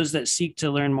 And for those that seek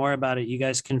to learn more about it, you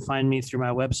guys can find me through my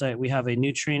website. We have a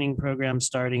new training program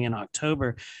starting in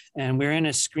October, and we're in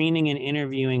a screening and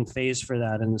interviewing phase for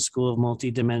that in the School of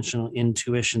Multidimensional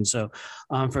Intuition. So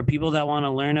for people that want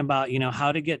to learn about,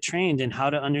 how to get trained and how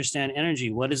to understand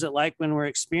energy, what is it like when we're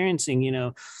experiencing,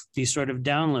 these sort of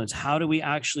downloads? How do we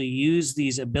actually use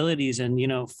these abilities and,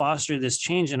 foster this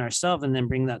change in ourselves and then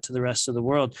bring that to the rest of the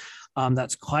world?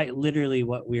 That's quite literally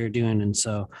what we're doing. And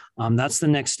so that's the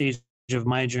next stage of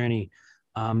my journey,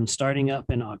 starting up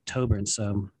in October. And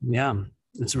so, yeah,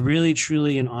 it's really,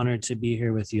 truly an honor to be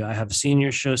here with you. I have seen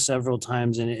your show several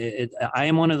times, and I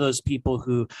am one of those people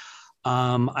who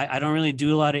I don't really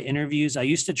do a lot of interviews. I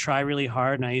used to try really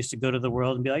hard, and I used to go to the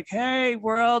world and be like, hey,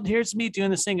 world, here's me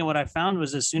doing this thing. And what I found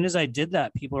was as soon as I did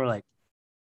that, people were like,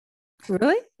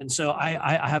 really? And so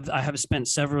I have spent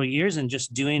several years in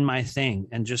just doing my thing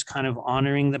and just kind of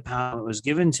honoring the power that was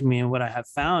given to me. And what I have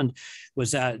found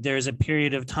was that there's a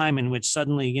period of time in which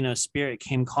suddenly, spirit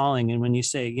came calling. And when you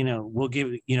say, we'll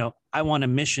give, I want a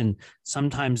mission,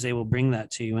 sometimes they will bring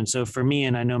that to you. And so for me,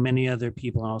 and I know many other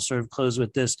people, and I'll sort of close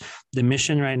with this, the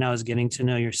mission right now is getting to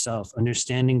know yourself,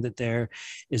 understanding that there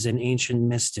is an ancient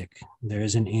mystic, there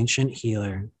is an ancient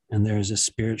healer, and there is a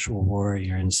spiritual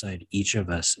warrior inside each of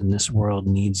us. And this world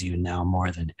needs you now more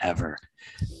than ever.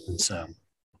 And so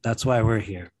that's why we're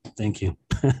here. Thank you.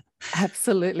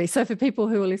 Absolutely. So for people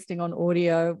who are listening on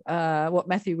audio, what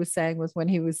Matthew was saying was when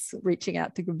he was reaching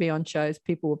out to be on shows,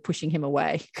 people were pushing him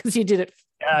away because you did it.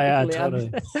 Yeah,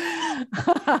 totally.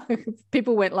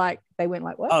 People went like,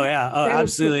 what? Oh, yeah. Oh,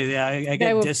 absolutely. Yeah. I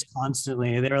get dissed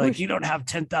constantly. They were like, you don't have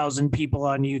 10,000 people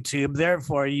on YouTube,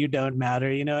 therefore you don't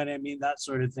matter. You know what I mean? That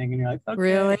sort of thing. And you're like, okay.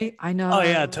 Really? I know. Oh,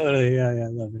 yeah, totally. Yeah, I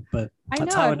love it. But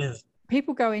that's how it is.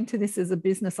 People go into this as a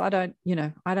business.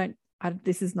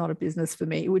 This is not a business for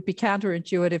me. It would be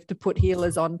counterintuitive to put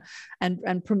healers on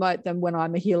and promote them when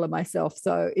I'm a healer myself.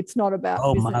 So it's not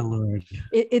about business. My Lord.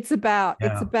 It's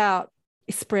about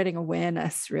spreading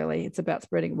awareness, really. It's about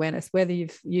spreading awareness, whether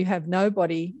you have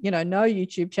nobody, no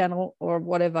YouTube channel or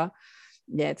whatever.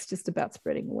 Yeah, it's just about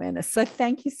spreading awareness. So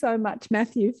thank you so much,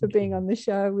 Matthew, for being on the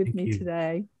show with me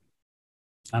today.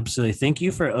 Absolutely. Thank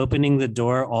you for opening the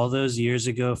door all those years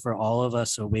ago for all of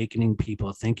us awakening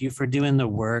people. Thank you for doing the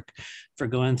work, for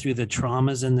going through the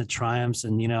traumas and the triumphs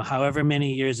and, however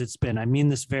many years it's been. I mean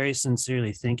this very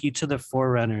sincerely. Thank you to the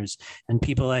forerunners and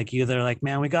people like you that are like,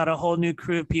 man, we got a whole new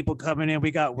crew of people coming in. We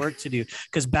got work to do.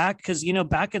 Because back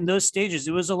in those stages,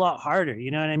 it was a lot harder. You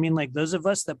know what I mean? Like those of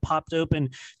us that popped open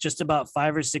just about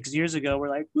 5 or 6 years ago, we're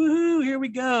like, woohoo, here we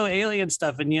go, alien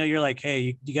stuff. And, you're like,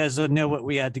 hey, you guys don't know what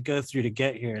we had to go through to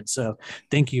get here. And so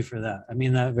thank you for that. I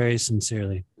mean that very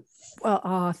sincerely.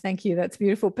 Well, thank you. That's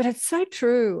beautiful. But it's so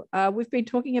true. We've been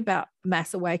talking about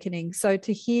mass awakening. So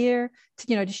to share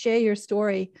your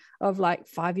story of like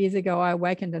 5 years ago, I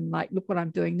awakened and like, look what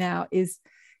I'm doing now is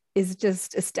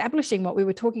just establishing what we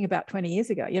were talking about 20 years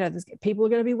ago. People are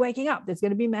going to be waking up. There's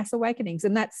going to be mass awakenings.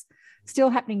 And that's still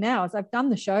happening now. As I've done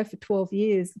the show for 12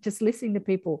 years, just listening to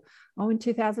people, in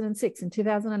 2006 and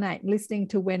 2008, listening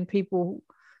to when people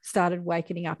started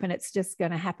awakening up, and it's just going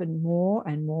to happen more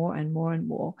and more and more and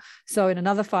more. So in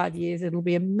another 5 years, it'll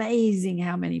be amazing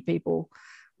how many people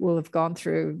will have gone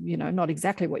through, not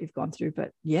exactly what you've gone through,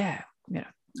 but it's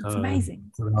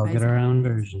amazing. We'll all get our own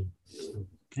version. So,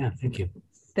 yeah, thank you.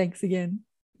 Thanks again.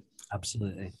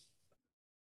 Absolutely.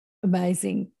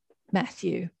 Amazing,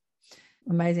 Matthew.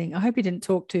 Amazing. I hope he didn't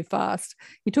talk too fast.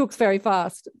 He talks very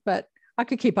fast, but I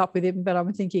could keep up with him, but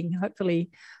I'm thinking hopefully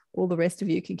all the rest of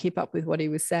you can keep up with what he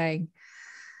was saying.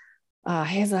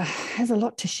 He has a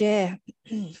lot to share.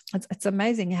 It's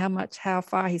amazing how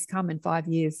far he's come in 5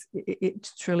 years.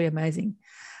 It's truly amazing.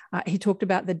 He talked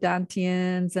about the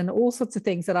Dantians and all sorts of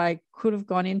things that I could have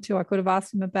gone into. I could have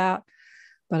asked him about,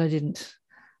 but I didn't.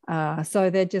 So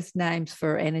they're just names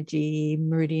for energy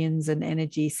meridians and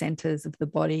energy centers of the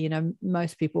body.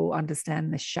 Most people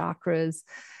understand the chakras,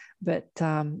 but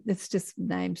it's just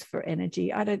names for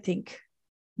energy. I don't think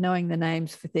knowing the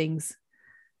names for things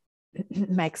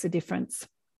makes a difference.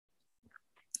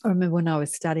 I remember when I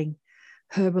was studying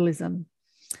herbalism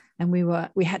and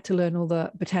we had to learn all the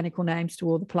botanical names to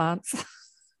all the plants.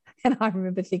 And I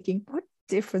remember thinking, what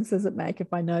difference does it make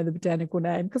if I know the botanical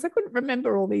name? Because I couldn't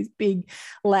remember all these big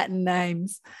Latin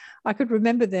names. I could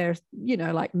remember their,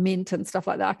 like mint and stuff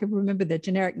like that. I could remember their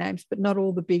generic names, but not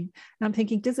all the big. And I'm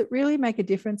thinking, does it really make a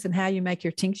difference in how you make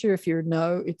your tincture if you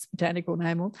know its botanical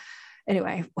name? Or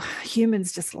anyway,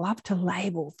 humans just love to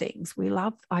label things. We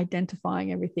love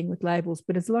identifying everything with labels,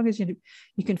 but as long as you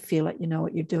can feel it, you know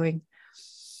what you're doing,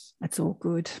 that's all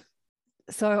good.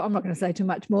 So I'm not going to say too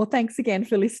much more. Thanks again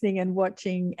for listening and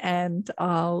watching. And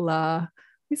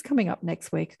who's coming up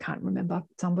next week? I can't remember.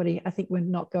 Somebody, I think we're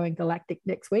not going galactic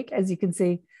next week. As you can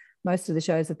see, most of the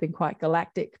shows have been quite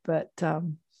galactic, but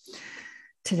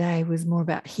today was more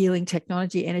about healing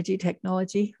technology, energy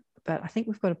technology. But I think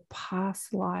we've got a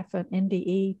past life, an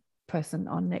NDE person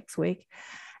on next week.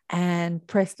 And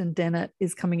Preston Dennett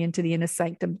is coming into the Inner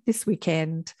Sanctum this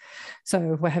weekend.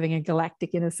 So we're having a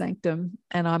galactic Inner Sanctum,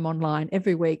 and I'm online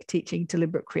every week teaching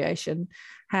deliberate creation,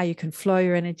 how you can flow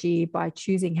your energy by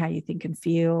choosing how you think and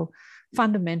feel.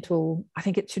 Fundamental, I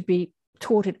think it should be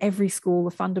taught in every school,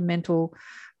 the fundamental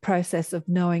process of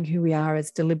knowing who we are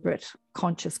as deliberate,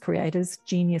 conscious creators,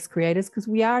 genius creators, because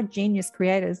we are genius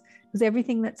creators, because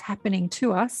everything that's happening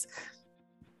to us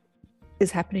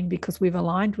is happening because we've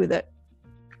aligned with it.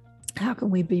 How can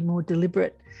we be more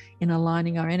deliberate in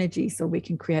aligning our energy so we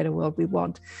can create a world we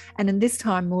want? And in this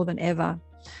time, more than ever,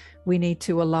 we need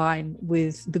to align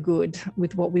with the good,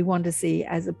 with what we want to see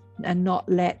and not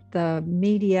let the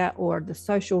media or the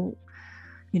social,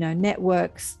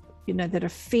 networks, that are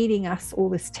feeding us all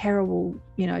this terrible,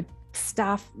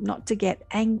 stuff, not to get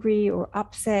angry or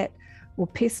upset or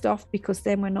pissed off, because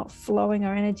then we're not flowing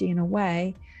our energy in a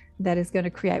way that is going to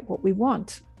create what we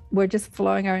want. We're just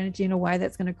flowing our energy in a way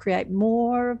that's going to create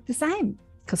more of the same,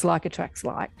 because like attracts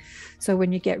like. So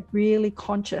when you get really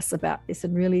conscious about this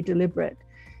and really deliberate,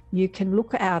 you can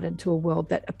look out into a world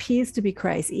that appears to be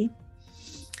crazy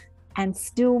and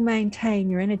still maintain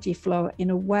your energy flow in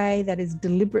a way that is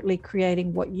deliberately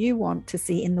creating what you want to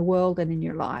see in the world and in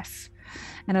your life.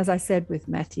 And as I said with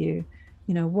Matthew,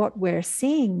 what we're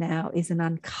seeing now is an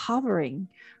uncovering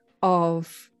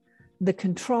of the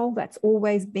control that's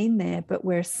always been there, but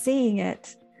we're seeing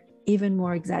it even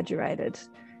more exaggerated.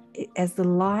 As the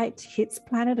light hits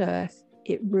planet Earth,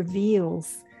 it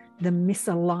reveals the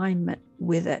misalignment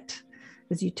with it.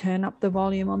 As you turn up the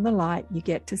volume on the light, you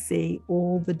get to see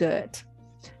all the dirt.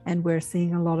 And we're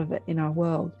seeing a lot of it in our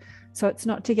world. So it's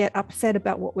not to get upset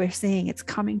about what we're seeing. It's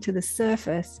coming to the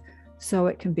surface so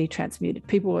it can be transmuted.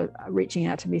 People are reaching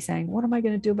out to me saying, what am I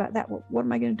going to do about that? What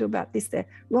am I going to do about this? They're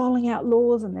rolling out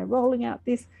laws and they're rolling out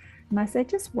this. And I say,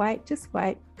 just wait,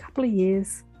 a couple of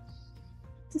years.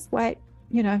 Just wait,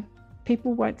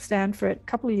 people won't stand for it. A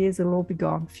couple of years, it'll all be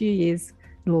gone. A few years,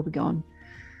 it'll all be gone.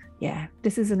 Yeah,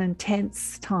 this is an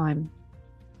intense time.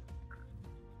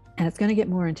 And it's going to get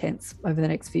more intense over the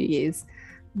next few years.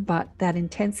 But that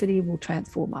intensity will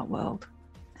transform our world.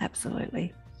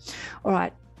 Absolutely. All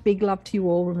right. Big love to you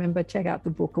all. Remember, check out the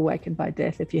book Awakened by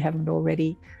Death if you haven't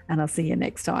already, and I'll see you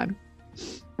next time.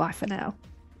 Bye for now.